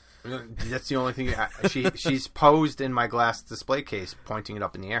gun? That's the only thing. She's posed in my glass display case, pointing it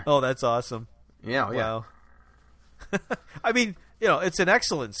up in the air. Oh, that's awesome. Yeah. Wow. Yeah. I mean, it's an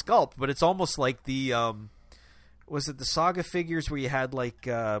excellent sculpt, but it's almost like the was it the Saga figures where you had like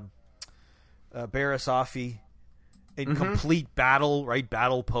Barasafi in complete battle, right?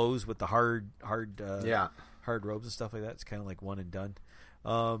 Battle pose with the hard robes and stuff like that. It's kind of like one and done.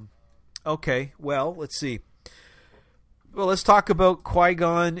 Okay, well, let's see. Well, let's talk about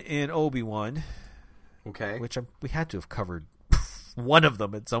Qui-Gon and Obi-Wan. Okay. Which we had to have covered one of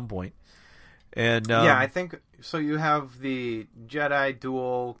them at some point. And yeah, I think so. You have the Jedi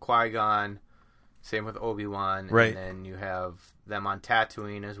duel Qui-Gon, same with Obi-Wan, right? And then you have them on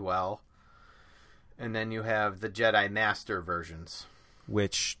Tatooine as well, and then you have the Jedi Master versions,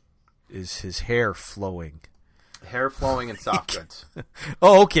 which is his hair flowing, and soft goods.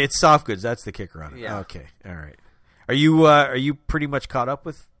 Oh, okay, it's soft goods. That's the kicker on it. Yeah. Okay, all right. Are you pretty much caught up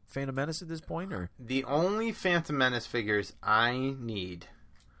with Phantom Menace at this point, or the only Phantom Menace figures I need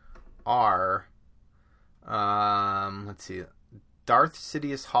are, let's see, Darth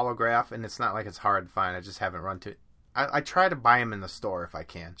Sidious holograph, and it's not like it's hard to find. I just haven't run to it. I try to buy them in the store if I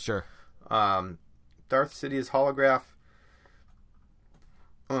can. Sure. Darth Sidious holograph,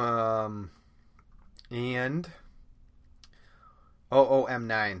 And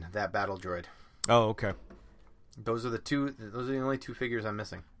OOM9, that battle droid. Oh, okay. Those are the only two figures I'm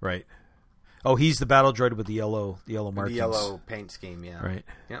missing. Right. Oh, he's the battle droid with the yellow markings. The yellow paint scheme, yeah. Right.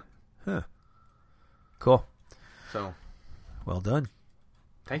 Yep. Huh. Cool. So, well done.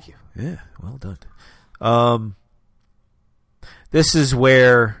 Thank you. Yeah, well done. This is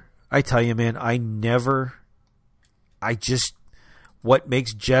where I tell you, man, what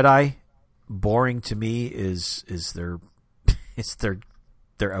makes Jedi boring to me is their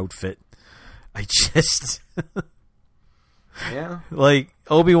outfit. I just yeah, like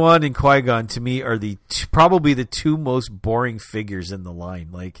Obi-Wan and Qui-Gon to me are probably the two most boring figures in the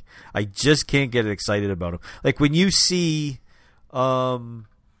line. Like I just can't get excited about them. Like when you see Adi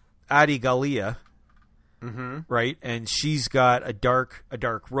Gallia, right, and she's got a dark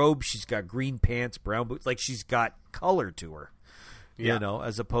robe, she's got green pants, brown boots, like she's got color to her, you know,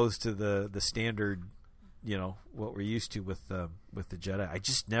 as opposed to the standard, you know, what we're used to with the Jedi. I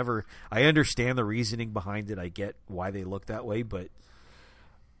just never. I understand the reasoning behind it. I get why they look that way, but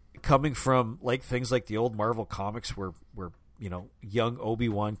coming from like things like the old Marvel comics, where you know, young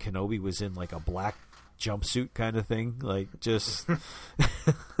Obi-Wan Kenobi was in like a black jumpsuit kind of thing, like just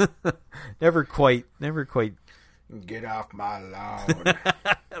never quite. Get off my lawn.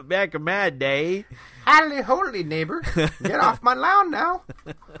 Back in my day. Howdy, holy neighbor. Get off my lawn now.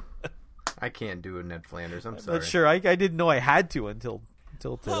 I can't do a Ned Flanders. I'm sorry. Not sure. I didn't know I had to until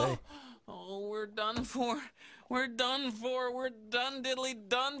today. Oh, we're done for. We're done for. We're done diddly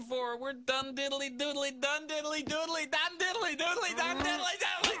done for. We're done diddly doodly done diddly doodly done diddly doodly done diddly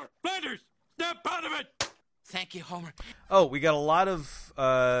doodly. Flanders, snap out of it. Thank you, Homer. Oh, we got a lot of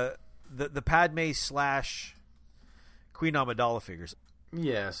the Padme / Queen Amidala figures.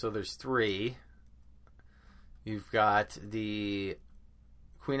 Yeah, so there's 3. You've got the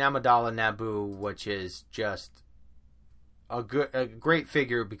Queen Amidala Naboo, which is just a great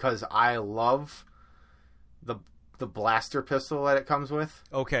figure because I love the blaster pistol that it comes with.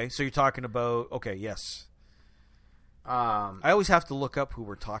 Okay, so you're talking about yes. I always have to look up who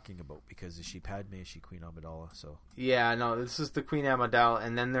we're talking about because is she Padme? Is she Queen Amidala? So yeah, no, this is the Queen Amidala,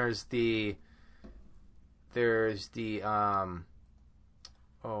 and then there's the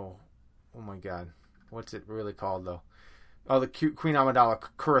oh my god, what's it really called though? Oh, the Queen Amidala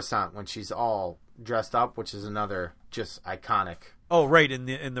Coruscant when she's all dressed up, which is another just iconic. Oh, right, in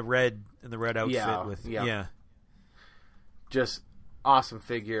the red outfit with just awesome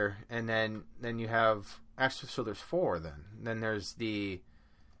figure. And then you have actually, so there's 4 then. Then there's the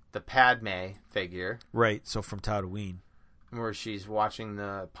Padme figure, right? So from Tatooine, where she's watching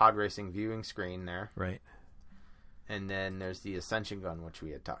the pod racing viewing screen there, right? And then there's the Ascension gun, which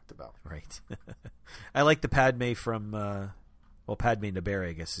we had talked about. Right. I like the Padme from, Padme Naberre,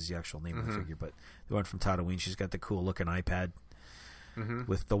 I guess is the actual name of the figure, but the one from Tatooine, she's got the cool looking iPad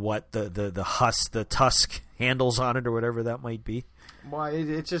with the tusk handles on it or whatever that might be. Well,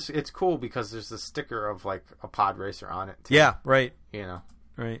 it's cool because there's the sticker of like a pod racer on it too. Yeah, right. You know.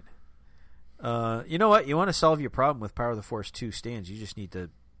 Right. You know what? You want to solve your problem with Power of the Force 2 stands, you just need to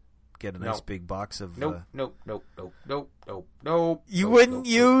get a nice big box of... Nope. You wouldn't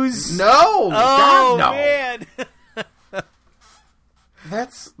use... No! Oh, God, no. Man!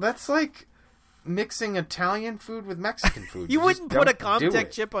 That's like mixing Italian food with Mexican food. You wouldn't put a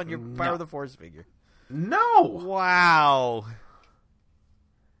Comtech chip on your Power of the Force figure. No! Wow.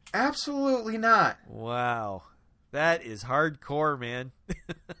 Absolutely not. Wow. That is hardcore, man.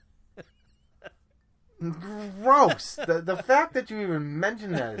 Gross. The fact that you even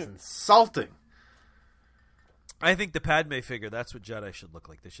mentioned that is insulting. I think the Padme figure, that's what Jedi should look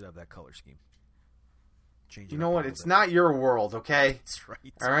like. They should have that color scheme. You know what? It's not your world, okay? That's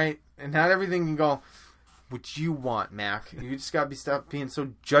right. All right? And not everything can go, what you want, Mac. You just got to stop being so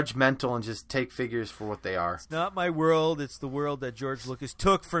judgmental and just take figures for what they are. It's not my world. It's the world that George Lucas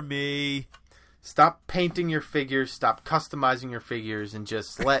took from me. Stop painting your figures. Stop customizing your figures and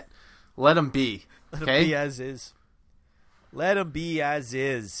just let them be. Let okay? them be as is. Let them be as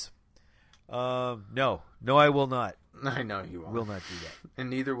is. No, I will not. I know you won't. Will not do that. And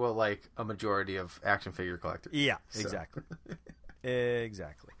neither will like a majority of action figure collectors. Yeah, exactly.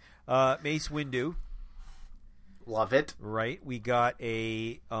 Exactly. Mace Windu. Love it. Right. We got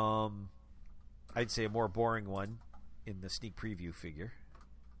a I'd say a more boring one in the sneak preview figure.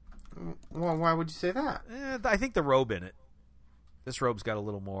 Well, why would you say that? I think the robe in it. This robe's got a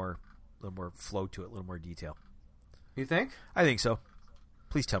little more flow to it, a little more detail. You think? I think so.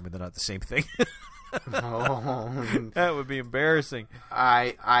 Please tell me they're not the same thing. Oh. That would be embarrassing.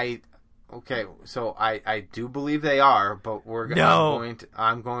 I Okay, so I do believe they are, but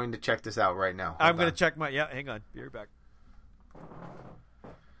I'm going to check this out right now. I'm going to check my... Yeah, hang on. Be right back.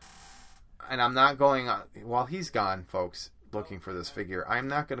 And I'm not going... while he's gone, folks, looking for this figure, I'm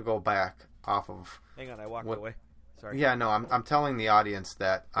not going to go back off of... Hang on, I walked away. Sorry. Yeah, no, I'm telling the audience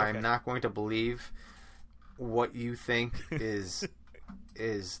that I'm not going to believe what you think is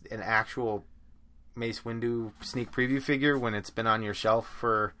an actual Mace Windu sneak preview figure when it's been on your shelf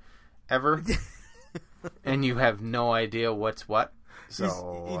for ever, and you have no idea what's what.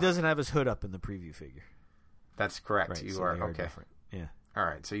 So he doesn't have his hood up in the preview figure. That's correct. Right, you so are they are okay. Different. Yeah. All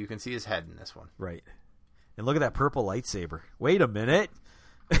right, so you can see his head in this one. Right. And look at that purple lightsaber. Wait a minute.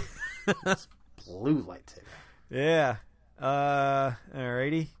 Blue lightsaber. Yeah.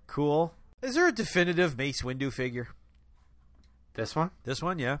 Alrighty. Cool. Is there a definitive Mace Windu figure? This one? This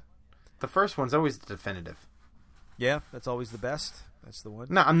one, yeah. The first one's always the definitive. Yeah, that's always the best. That's the one.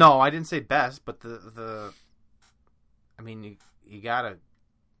 No, I didn't say best, but the I mean, you gotta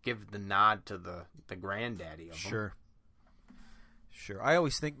give the nod to the granddaddy of them. Sure. I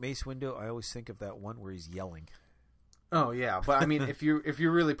always think Mace Windu. I always think of that one where he's yelling. Oh yeah, but I mean, if you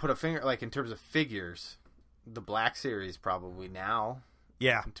really put a finger, like in terms of figures, the Black Series probably now.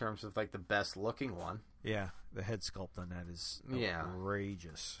 Yeah. In terms of like the best looking one. Yeah, the head sculpt on that is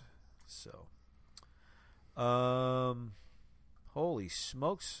outrageous. So, holy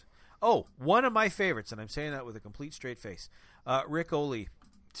smokes! Oh, one of my favorites, and I'm saying that with a complete straight face. Rick Oley.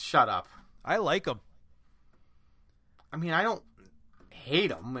 Shut up. I like him. I mean, I don't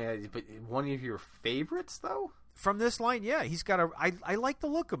hate him, but one of your favorites, though? From this line, yeah. He's got I like the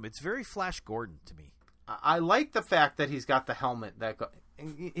look of him. It's very Flash Gordon to me. I like the fact that he's got the helmet.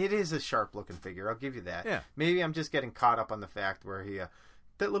 It is a sharp-looking figure. I'll give you that. Yeah. Maybe I'm just getting caught up on the fact where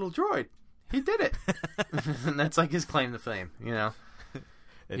that little droid, he did it. And that's like his claim to fame, you know?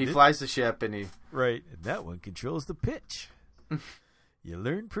 He flies the ship and he... Right. And that one controls the pitch. You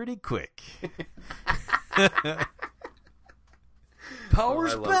learn pretty quick.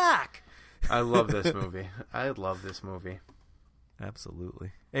 Power's back. I love this movie. I love this movie.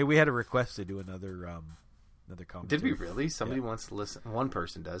 Absolutely. Hey, we had a request to do another commentary. Did we really? Somebody wants to listen. One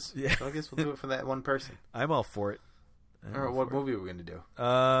person does. Yeah. So I guess we'll do it for that one person. I'm all for it. All right, what movie are we going to do?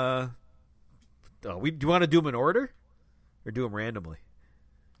 Do you want to do them in order? Or do them randomly?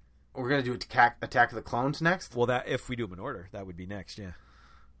 We're going to do Attack of the Clones next? Well, if we do them in order, that would be next, yeah.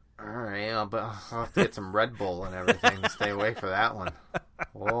 All right, but I'll have to get some Red Bull and everything to stay away for that one.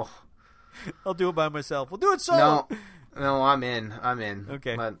 Oh. I'll do it by myself. We'll do it solo. No, I'm in.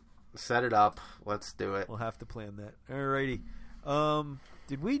 Okay. Set it up. Let's do it. We'll have to plan that. Alrighty.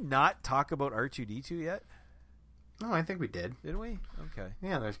 Did we not talk about R2-D2 yet? No, I think we did. Did we? Okay.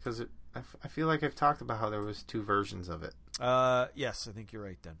 Yeah, because I feel like I've talked about how there was two versions of it. Yes, I think you're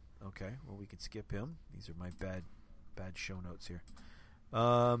right then. Okay. Well, we could skip him. These are my bad show notes here.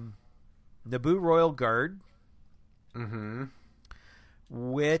 Naboo Royal Guard. Mm-hmm.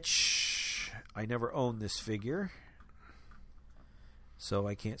 Which I never owned this figure, so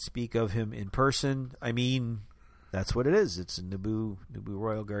I can't speak of him in person. I mean, that's what it is. It's a Naboo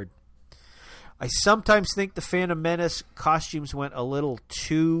Royal Guard. I sometimes think the Phantom Menace costumes went a little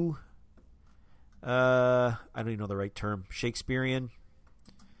too, I don't even know the right term, Shakespearean,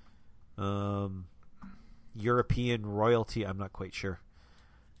 European royalty. I'm not quite sure.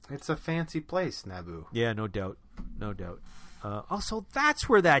 It's a fancy place, Naboo. Yeah, no doubt. Also, that's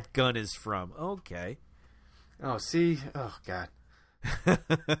where that gun is from. Okay. Oh, see? Oh, God.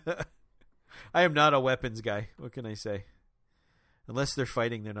 I am not a weapons guy. What can I say? Unless they're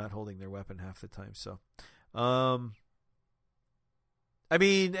fighting, they're not holding their weapon half the time. So, I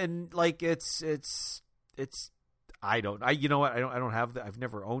mean, and like it's. You know what? I don't have that. I've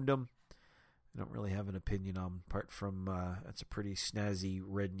never owned them. I don't really have an opinion on them, apart from that's a pretty snazzy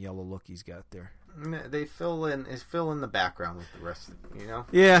red and yellow look he's got there. They fill in the background with the rest, you know?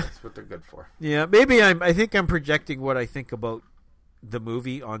 Yeah. That's what they're good for. Yeah, maybe I think I'm projecting what I think about the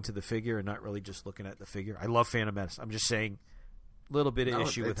movie onto the figure and not really just looking at the figure. I love Phantom Menace. I'm just saying a little bit of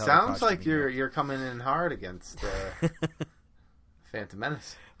issue with how it sounds like you're coming in hard against Phantom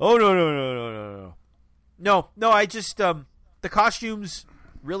Menace. Oh, no. No, I just the costumes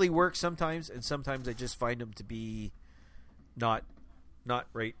really work sometimes, and sometimes I just find them to be not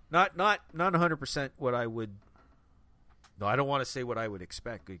right, not 100% what I would. No, I don't want to say what I would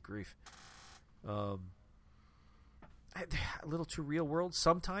expect. Good grief, a little too real world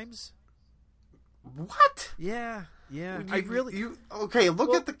sometimes. What? Yeah. Okay?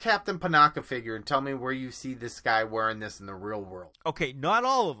 Look at the Captain Panaka figure and tell me where you see this guy wearing this in the real world. Okay, not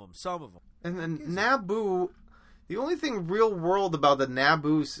all of them, some of them. And then Naboo. The only thing real world about the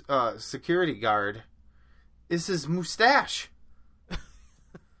Naboo's security guard is his mustache.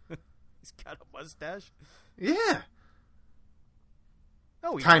 He's got a mustache? Yeah.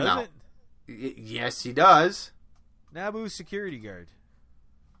 No, he Time doesn't. out. Yes, he does. Naboo's security guard.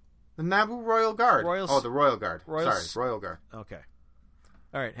 The Naboo Royal Guard. The Royal Guard. Sorry, Royal Guard. Okay.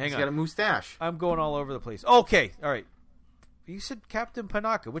 All right, hang on. He's got a mustache. I'm going all over the place. Okay, all right. You said Captain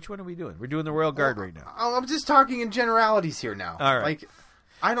Panaka. Which one are we doing? We're doing the Royal Guard right now. I'm just talking in generalities here now. All right. Like,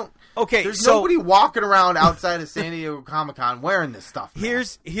 I don't... Okay, There's so... nobody walking around outside of San Diego Comic-Con wearing this stuff now.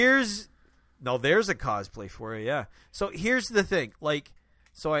 Here's... No, there's a cosplay for you, yeah. So here's the thing. Like,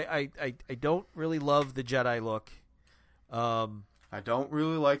 so I don't really love the Jedi look. I don't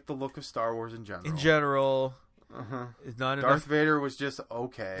really like the look of Star Wars in general. It's not enough. Darth Vader was just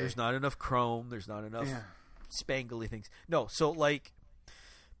okay. There's not enough chrome. There's not enough spangly things. No, so like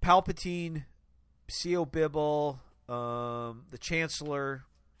Palpatine, C.O. Bibble, the Chancellor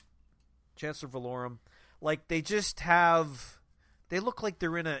Valorum, like they just have. They look like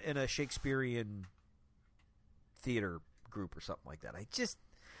they're in a Shakespearean theater group or something like that.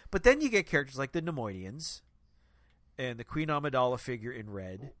 But then you get characters like the Nemoidians and the Queen Amidala figure in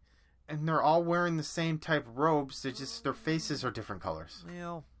red. And they're all wearing the same type of robes. Their faces are different colors.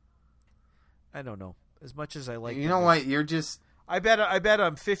 Well, I don't know. As much as I like, you know what? You're just. I bet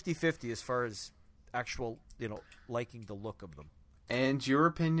I'm 50-50 as far as actual, liking the look of them. And your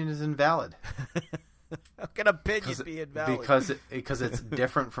opinion is invalid. How can opinion be invalid? Because it's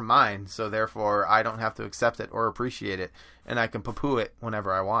different from mine, so therefore I don't have to accept it or appreciate it, and I can poo-poo it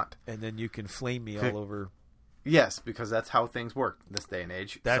whenever I want. And then you can flame me all over. Yes, because that's how things work this day and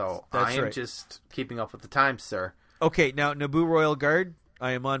age. So I am just keeping up with the times, sir. Okay, now Naboo Royal Guard,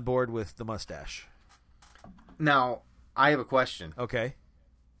 I am on board with the mustache. Now, I have a question. Okay.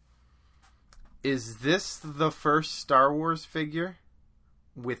 Is this the first Star Wars figure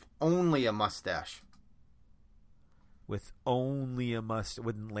with only a mustache? With only a mustache.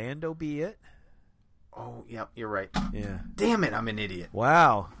 Wouldn't Lando be it? Oh, yep, you're right. Yeah. Damn it, I'm an idiot.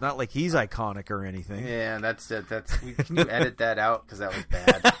 Wow. Not like he's iconic or anything. Yeah, that's it. Can you edit that out? Because that was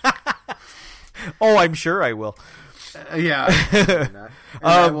bad. Oh, I'm sure I will. Yeah.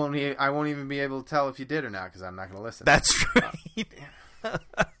 I won't even be able to tell if you did or not because I'm not going to listen. That's right.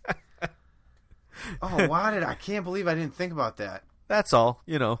 Oh, I can't believe I didn't think about that. That's all.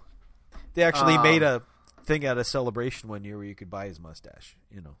 They actually made a thing out of Celebration one year where you could buy his mustache.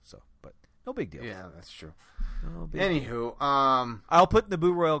 But no big deal. Yeah, that's true. No big Anywho, deal. I'll put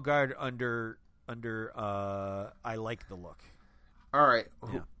Naboo Royal Guard under I like the look. All right.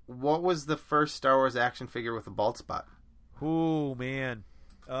 Yeah. What was the first Star Wars action figure with a bald spot? Oh man,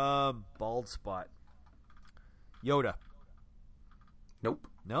 bald spot. Yoda. Nope.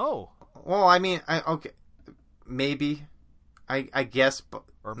 No. Well, I mean, okay, maybe, I guess, but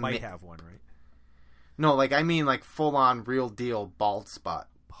or might have one, right? No, I mean, full on, real deal bald spot.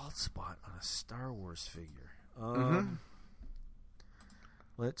 Bald spot on a Star Wars figure.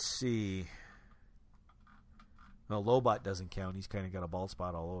 Let's see. No, Lobot doesn't count. He's kind of got a bald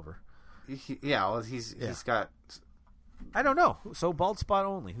spot all over. He's got. I don't know. So bald spot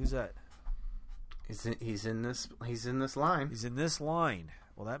only. Who's that? He's in this line. He's in this line.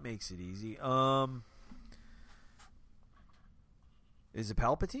 Well, that makes it easy. Is it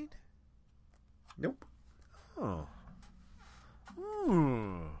Palpatine? Nope. Oh.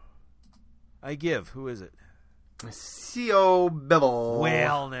 I give. Who is it? C.O. Bibble.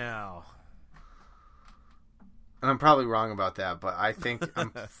 Well, now. And I'm probably wrong about that, but I think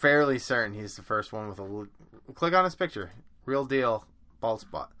I'm fairly certain he's the first one with click on his picture. Real deal bald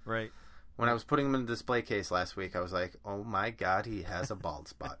spot. Right. When I was putting him in the display case last week, I was like, oh my God, he has a bald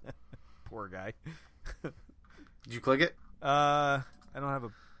spot. Poor guy. Did you click it? I don't have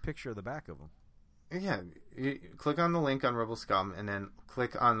a picture of the back of him. Yeah. You click on the link on Rebel Scum and then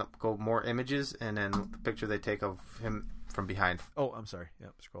click on go more images and then the picture they take of him from behind. Oh, I'm sorry. Yeah,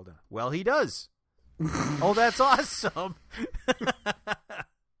 scroll down. Well, he does. Oh, that's awesome.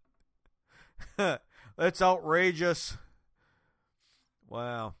 That's outrageous.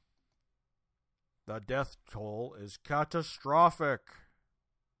 Wow. The death toll is catastrophic.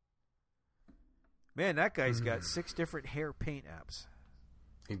 Man, that guy's got 6 different hair paint apps.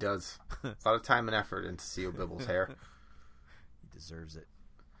 He does. A lot of time and effort into C.O. Bibble's hair. He deserves it.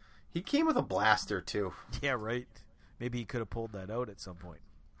 He came with a blaster, too. Yeah, right. Maybe he could have pulled that out at some point.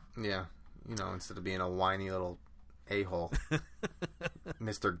 Yeah. Instead of being a whiny little a-hole.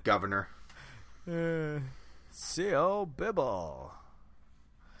 Mr. Governor. C.O. Bibble.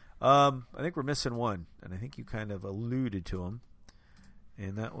 I think we're missing one, and I think you kind of alluded to him.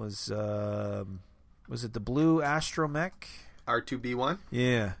 And that was Was it the blue astromech? R2B1?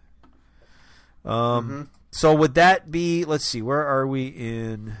 Yeah. So would that be? Let's see. Where are we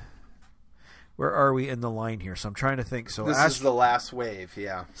in the line here? So I'm trying to think. So this is the last wave.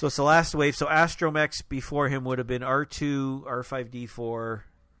 Yeah. So it's the last wave. So astromechs before him would have been R2, R5D4.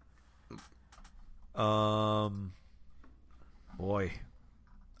 Boy,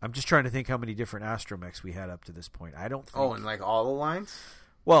 I'm just trying to think how many different astromechs we had up to this point. I don't think. Oh, and like all the lines?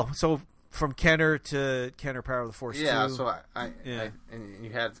 Well, so from Kenner to Kenner Power of the Force 2. Yeah, so I and you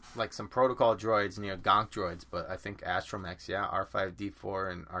had like some protocol droids and you had Gonk droids, but I think astromechs, yeah,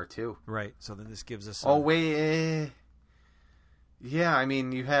 R5D4 and R2. Right. So then this gives us yeah, I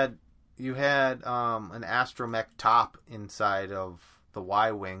mean you had an astromech top inside of the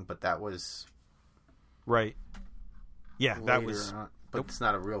Y-wing, but that was right. Yeah, that was on, but it's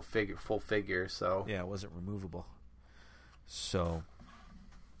not a real full figure, so yeah, it wasn't removable. So,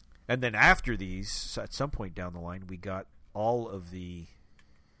 and then after these, at some point down the line, we got all of the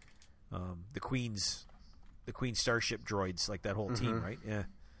Queen's Starship droids, like that whole team, right? Yeah.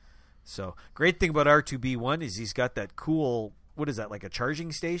 So, great thing about R2B1 is he's got that cool. What is that, like a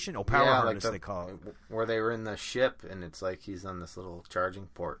charging station? Oh, power harness, they call it. Where they were in the ship, and it's like he's on this little charging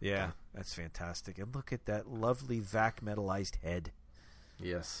port. Yeah, that's fantastic. And look at that lovely vac metallized head.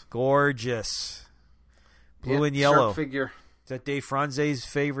 Yes. Gorgeous. Blue and yellow. Sharp figure. Is that Dave Franze's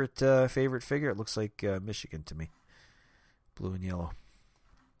favorite figure? It looks like Michigan to me. Blue and yellow.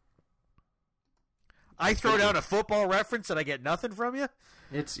 I throw down a football reference and I get nothing from you?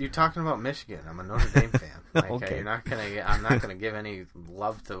 You're talking about Michigan. I'm a Notre Dame fan. Like, okay. I'm not gonna give any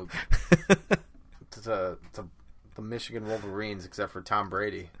love to the Michigan Wolverines except for Tom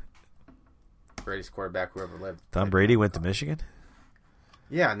Brady. Greatest quarterback who ever lived. Tom Brady went to Michigan?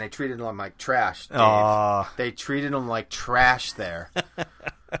 Yeah, and they treated him like trash, Dave. They treated him like trash there.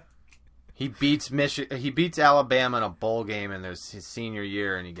 He beats Alabama in a bowl game, and there's his senior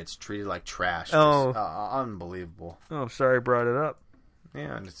year, and he gets treated like trash. Oh. Just, unbelievable. Oh, I'm sorry I brought it up.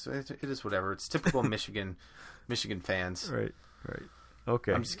 Yeah, it is whatever. It's typical Michigan fans. Right.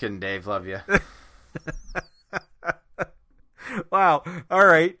 Okay. I'm just kidding, Dave. Love you. Wow. All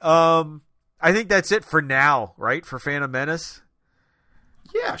right. I think that's it for now, right? For Phantom Menace.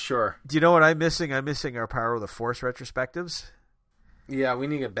 Yeah, sure. Do you know what I'm missing? I'm missing our Power of the Force retrospectives. Yeah, we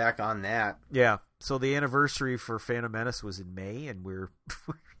need to get back on that. Yeah. So the anniversary for Phantom Menace was in May, and we're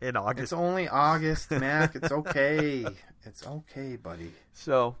in August. It's only August, Mac. It's okay. It's okay, buddy.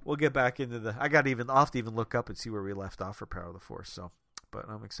 So we'll get back into the. I'll have to even look up and see where we left off for Power of the Force. So, but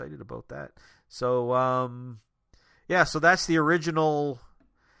I'm excited about that. So, yeah. So that's the original.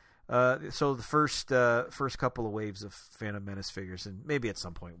 So the first couple of waves of Phantom Menace figures, and maybe at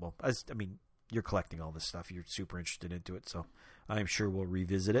some point, you're collecting all this stuff. You're super interested into it, so I'm sure we'll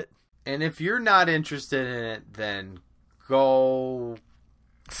revisit it. And if you're not interested in it, then go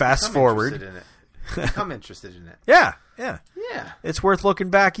fast forward. Become interested in it. Yeah. It's worth looking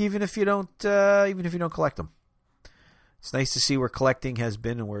back, even if you don't collect them. It's nice to see where collecting has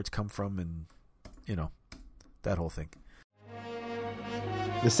been and where it's come from, and that whole thing.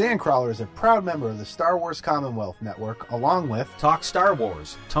 The Sandcrawler is a proud member of the Star Wars Commonwealth Network, along with Talk Star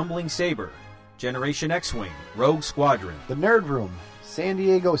Wars, Tumbling Saber, Generation X-Wing, Rogue Squadron, The Nerd Room, San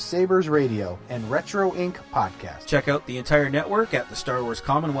Diego Sabres Radio, and Retro Inc. podcast. Check out the entire network at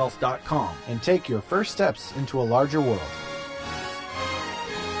thestarwarscommonwealth.com and take your first steps into a larger world.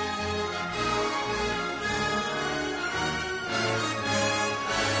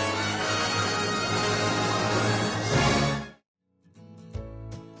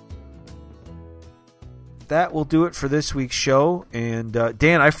 That will do it for this week's show. And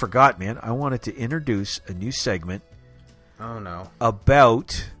Dan, I forgot, man. I wanted to introduce a new segment. Oh, no.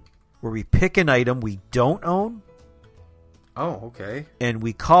 About where we pick an item we don't own. Oh, okay. And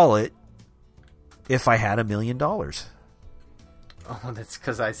we call it If I Had $1 Million. Oh, that's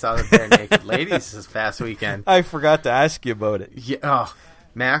because I saw the Bare Naked Ladies this past weekend. I forgot to ask you about it. Yeah. Oh,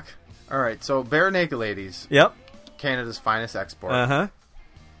 Mac. All right. So Bare Naked Ladies. Yep. Canada's finest export. Uh-huh.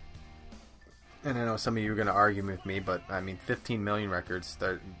 And I know some of you are going to argue with me, but 15 million records.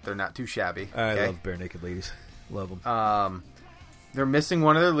 They're not too shabby. I love Bare Naked Ladies. Love them. They're missing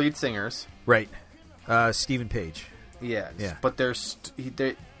one of their lead singers. Right. Stephen Page. Yeah. But they're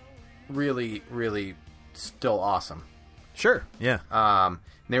really, really still awesome. Sure. Yeah.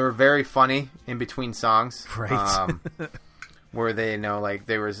 They were very funny in between songs. Right. Where they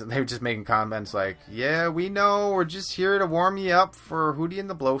they were just making comments like, "Yeah, we know, we're just here to warm you up for Hootie and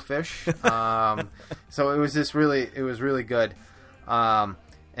the Blowfish." So it was really good. And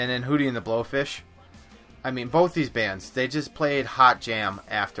then Hootie and the Blowfish, I mean, both these bands, they just played hot jam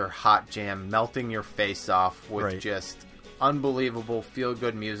after hot jam, melting your face off with just unbelievable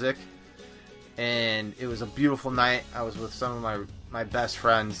feel-good music. And it was a beautiful night. I was with some of my best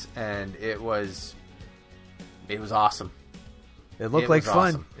friends, and it was awesome. It looked like fun.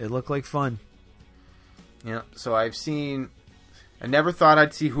 Awesome. It looked like fun. Yeah, so I never thought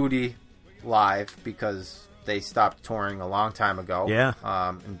I'd see Hootie live because they stopped touring a long time ago. Yeah.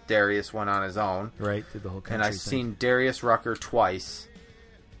 And Darius went on his own. Right, did the whole country And I've seen Darius Rucker twice.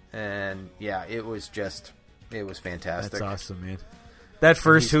 And yeah, it was fantastic. That's awesome, man. That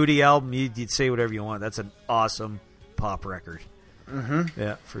first Hootie album, you'd say whatever you want. That's an awesome pop record. Mm-hmm.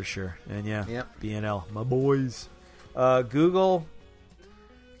 Yeah, for sure. And yeah, BNL, my boys. Google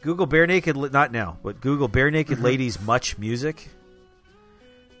Bare Naked, not now, but Google Bare Naked Ladies Much Music.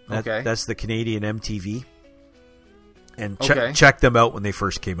 That's the Canadian MTV. And check them out when they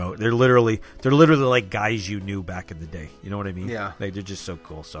first came out. They're literally like guys you knew back in the day. You know what I mean? Yeah. They're just so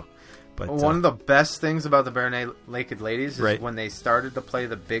cool. So, but one of the best things about the Bare Naked Ladies is when they started to play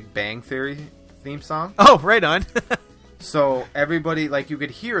the Big Bang Theory theme song. Oh, right on. So everybody, like, you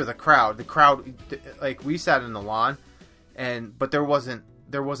could hear the crowd. The crowd, like, we sat in the lawn, but there wasn't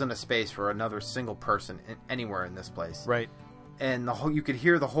a space for another single person anywhere in this place. Right. And you could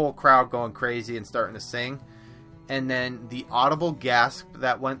hear the whole crowd going crazy and starting to sing. And then the audible gasp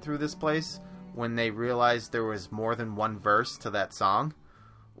that went through this place when they realized there was more than one verse to that song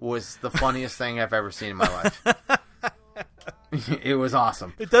was the funniest thing I've ever seen in my life. It was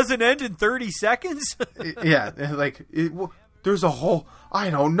awesome. It doesn't end in 30 seconds? Yeah, like, there's a whole... I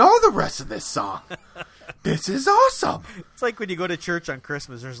don't know the rest of this song. This is awesome. It's like when you go to church on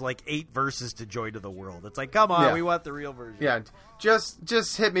Christmas, there's like 8 verses to Joy to the World. It's like, come on, we want the real version. Yeah,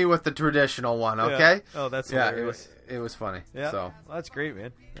 just hit me with the traditional one, okay? Yeah. Oh, that's hilarious. It was funny. Yeah, so. Well, that's great,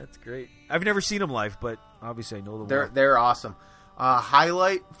 man. That's great. I've never seen them live, but obviously I know them well. They're awesome.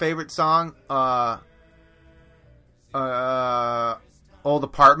 Highlight, favorite song, Old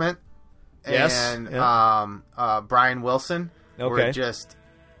Apartment, and Brian Wilson were just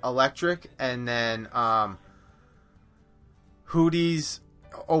electric. And then Hootie's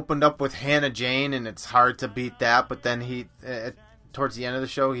opened up with Hannah Jane, and it's hard to beat that. But then he towards the end of the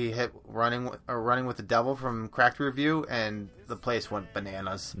show, he hit Running with the Devil from Cracked Review, and the place went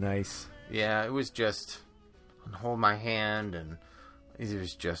bananas. Nice. Yeah, it was just Hold My Hand, and it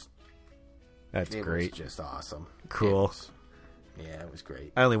was just... That's great. It was just awesome. Cool. It was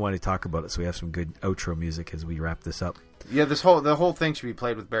great. I only want to talk about it so we have some good outro music as we wrap this up. Yeah, the whole thing should be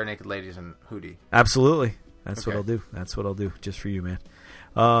played with Bare Naked Ladies and Hootie. Absolutely. That's what I'll do. That's what I'll do just for you, man.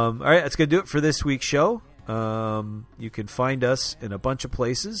 All right, that's going to do it for this week's show. You can find us in a bunch of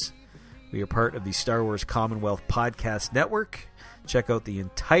places. We are part of the Star Wars Commonwealth Podcast Network. Check out the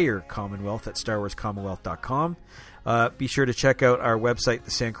entire Commonwealth at StarWarsCommonwealth.com. Be sure to check out our website,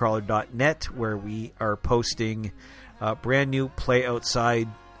 thesandcrawler.net, where we are posting brand new Play Outside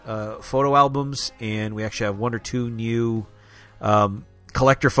photo albums, and we actually have 1 or 2 new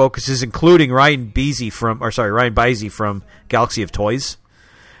collector focuses, including Ryan Bizey from Galaxy of Toys.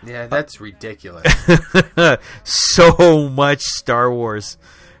 Yeah, that's ridiculous. So much Star Wars.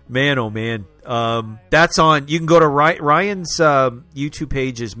 Man, oh man. That's on. You can go to Ryan's YouTube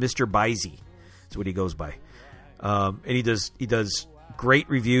page is Mr. Bizey. That's what he goes by. And he does great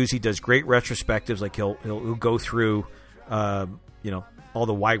reviews. He does great retrospectives. Like he'll go through, all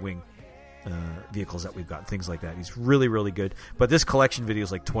the Y-wing vehicles that we've got, things like that. He's really, really good. But this collection video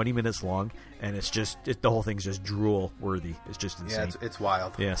is like 20 minutes long, and it's just the whole thing's just drool worthy. It's just insane. Yeah, it's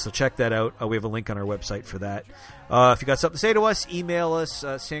wild. Yeah, so check that out. We have a link on our website for that. If you got something to say to us, email us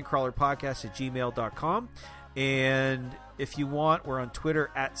sandcrawlerpodcast@gmail.com. And if you want, we're on Twitter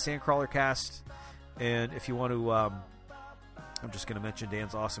at SandcrawlerCast. And if you want to, I'm just going to mention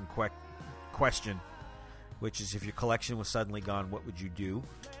Dan's awesome question, which is, if your collection was suddenly gone, what would you do?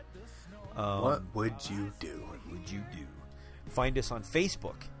 What would you do? What would you do? Find us on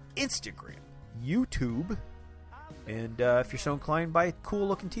Facebook, Instagram, YouTube, and if you're so inclined, buy a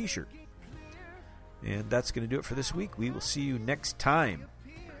cool-looking T-shirt. And that's going to do it for this week. We will see you next time.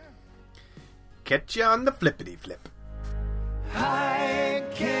 Catch you on the flippity flip. I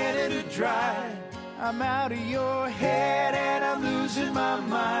Canada Dry. I'm out of your head and I'm losing my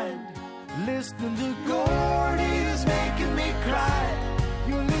mind. Listening to Gordy is making me cry.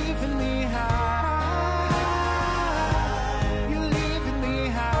 You're leaving me high.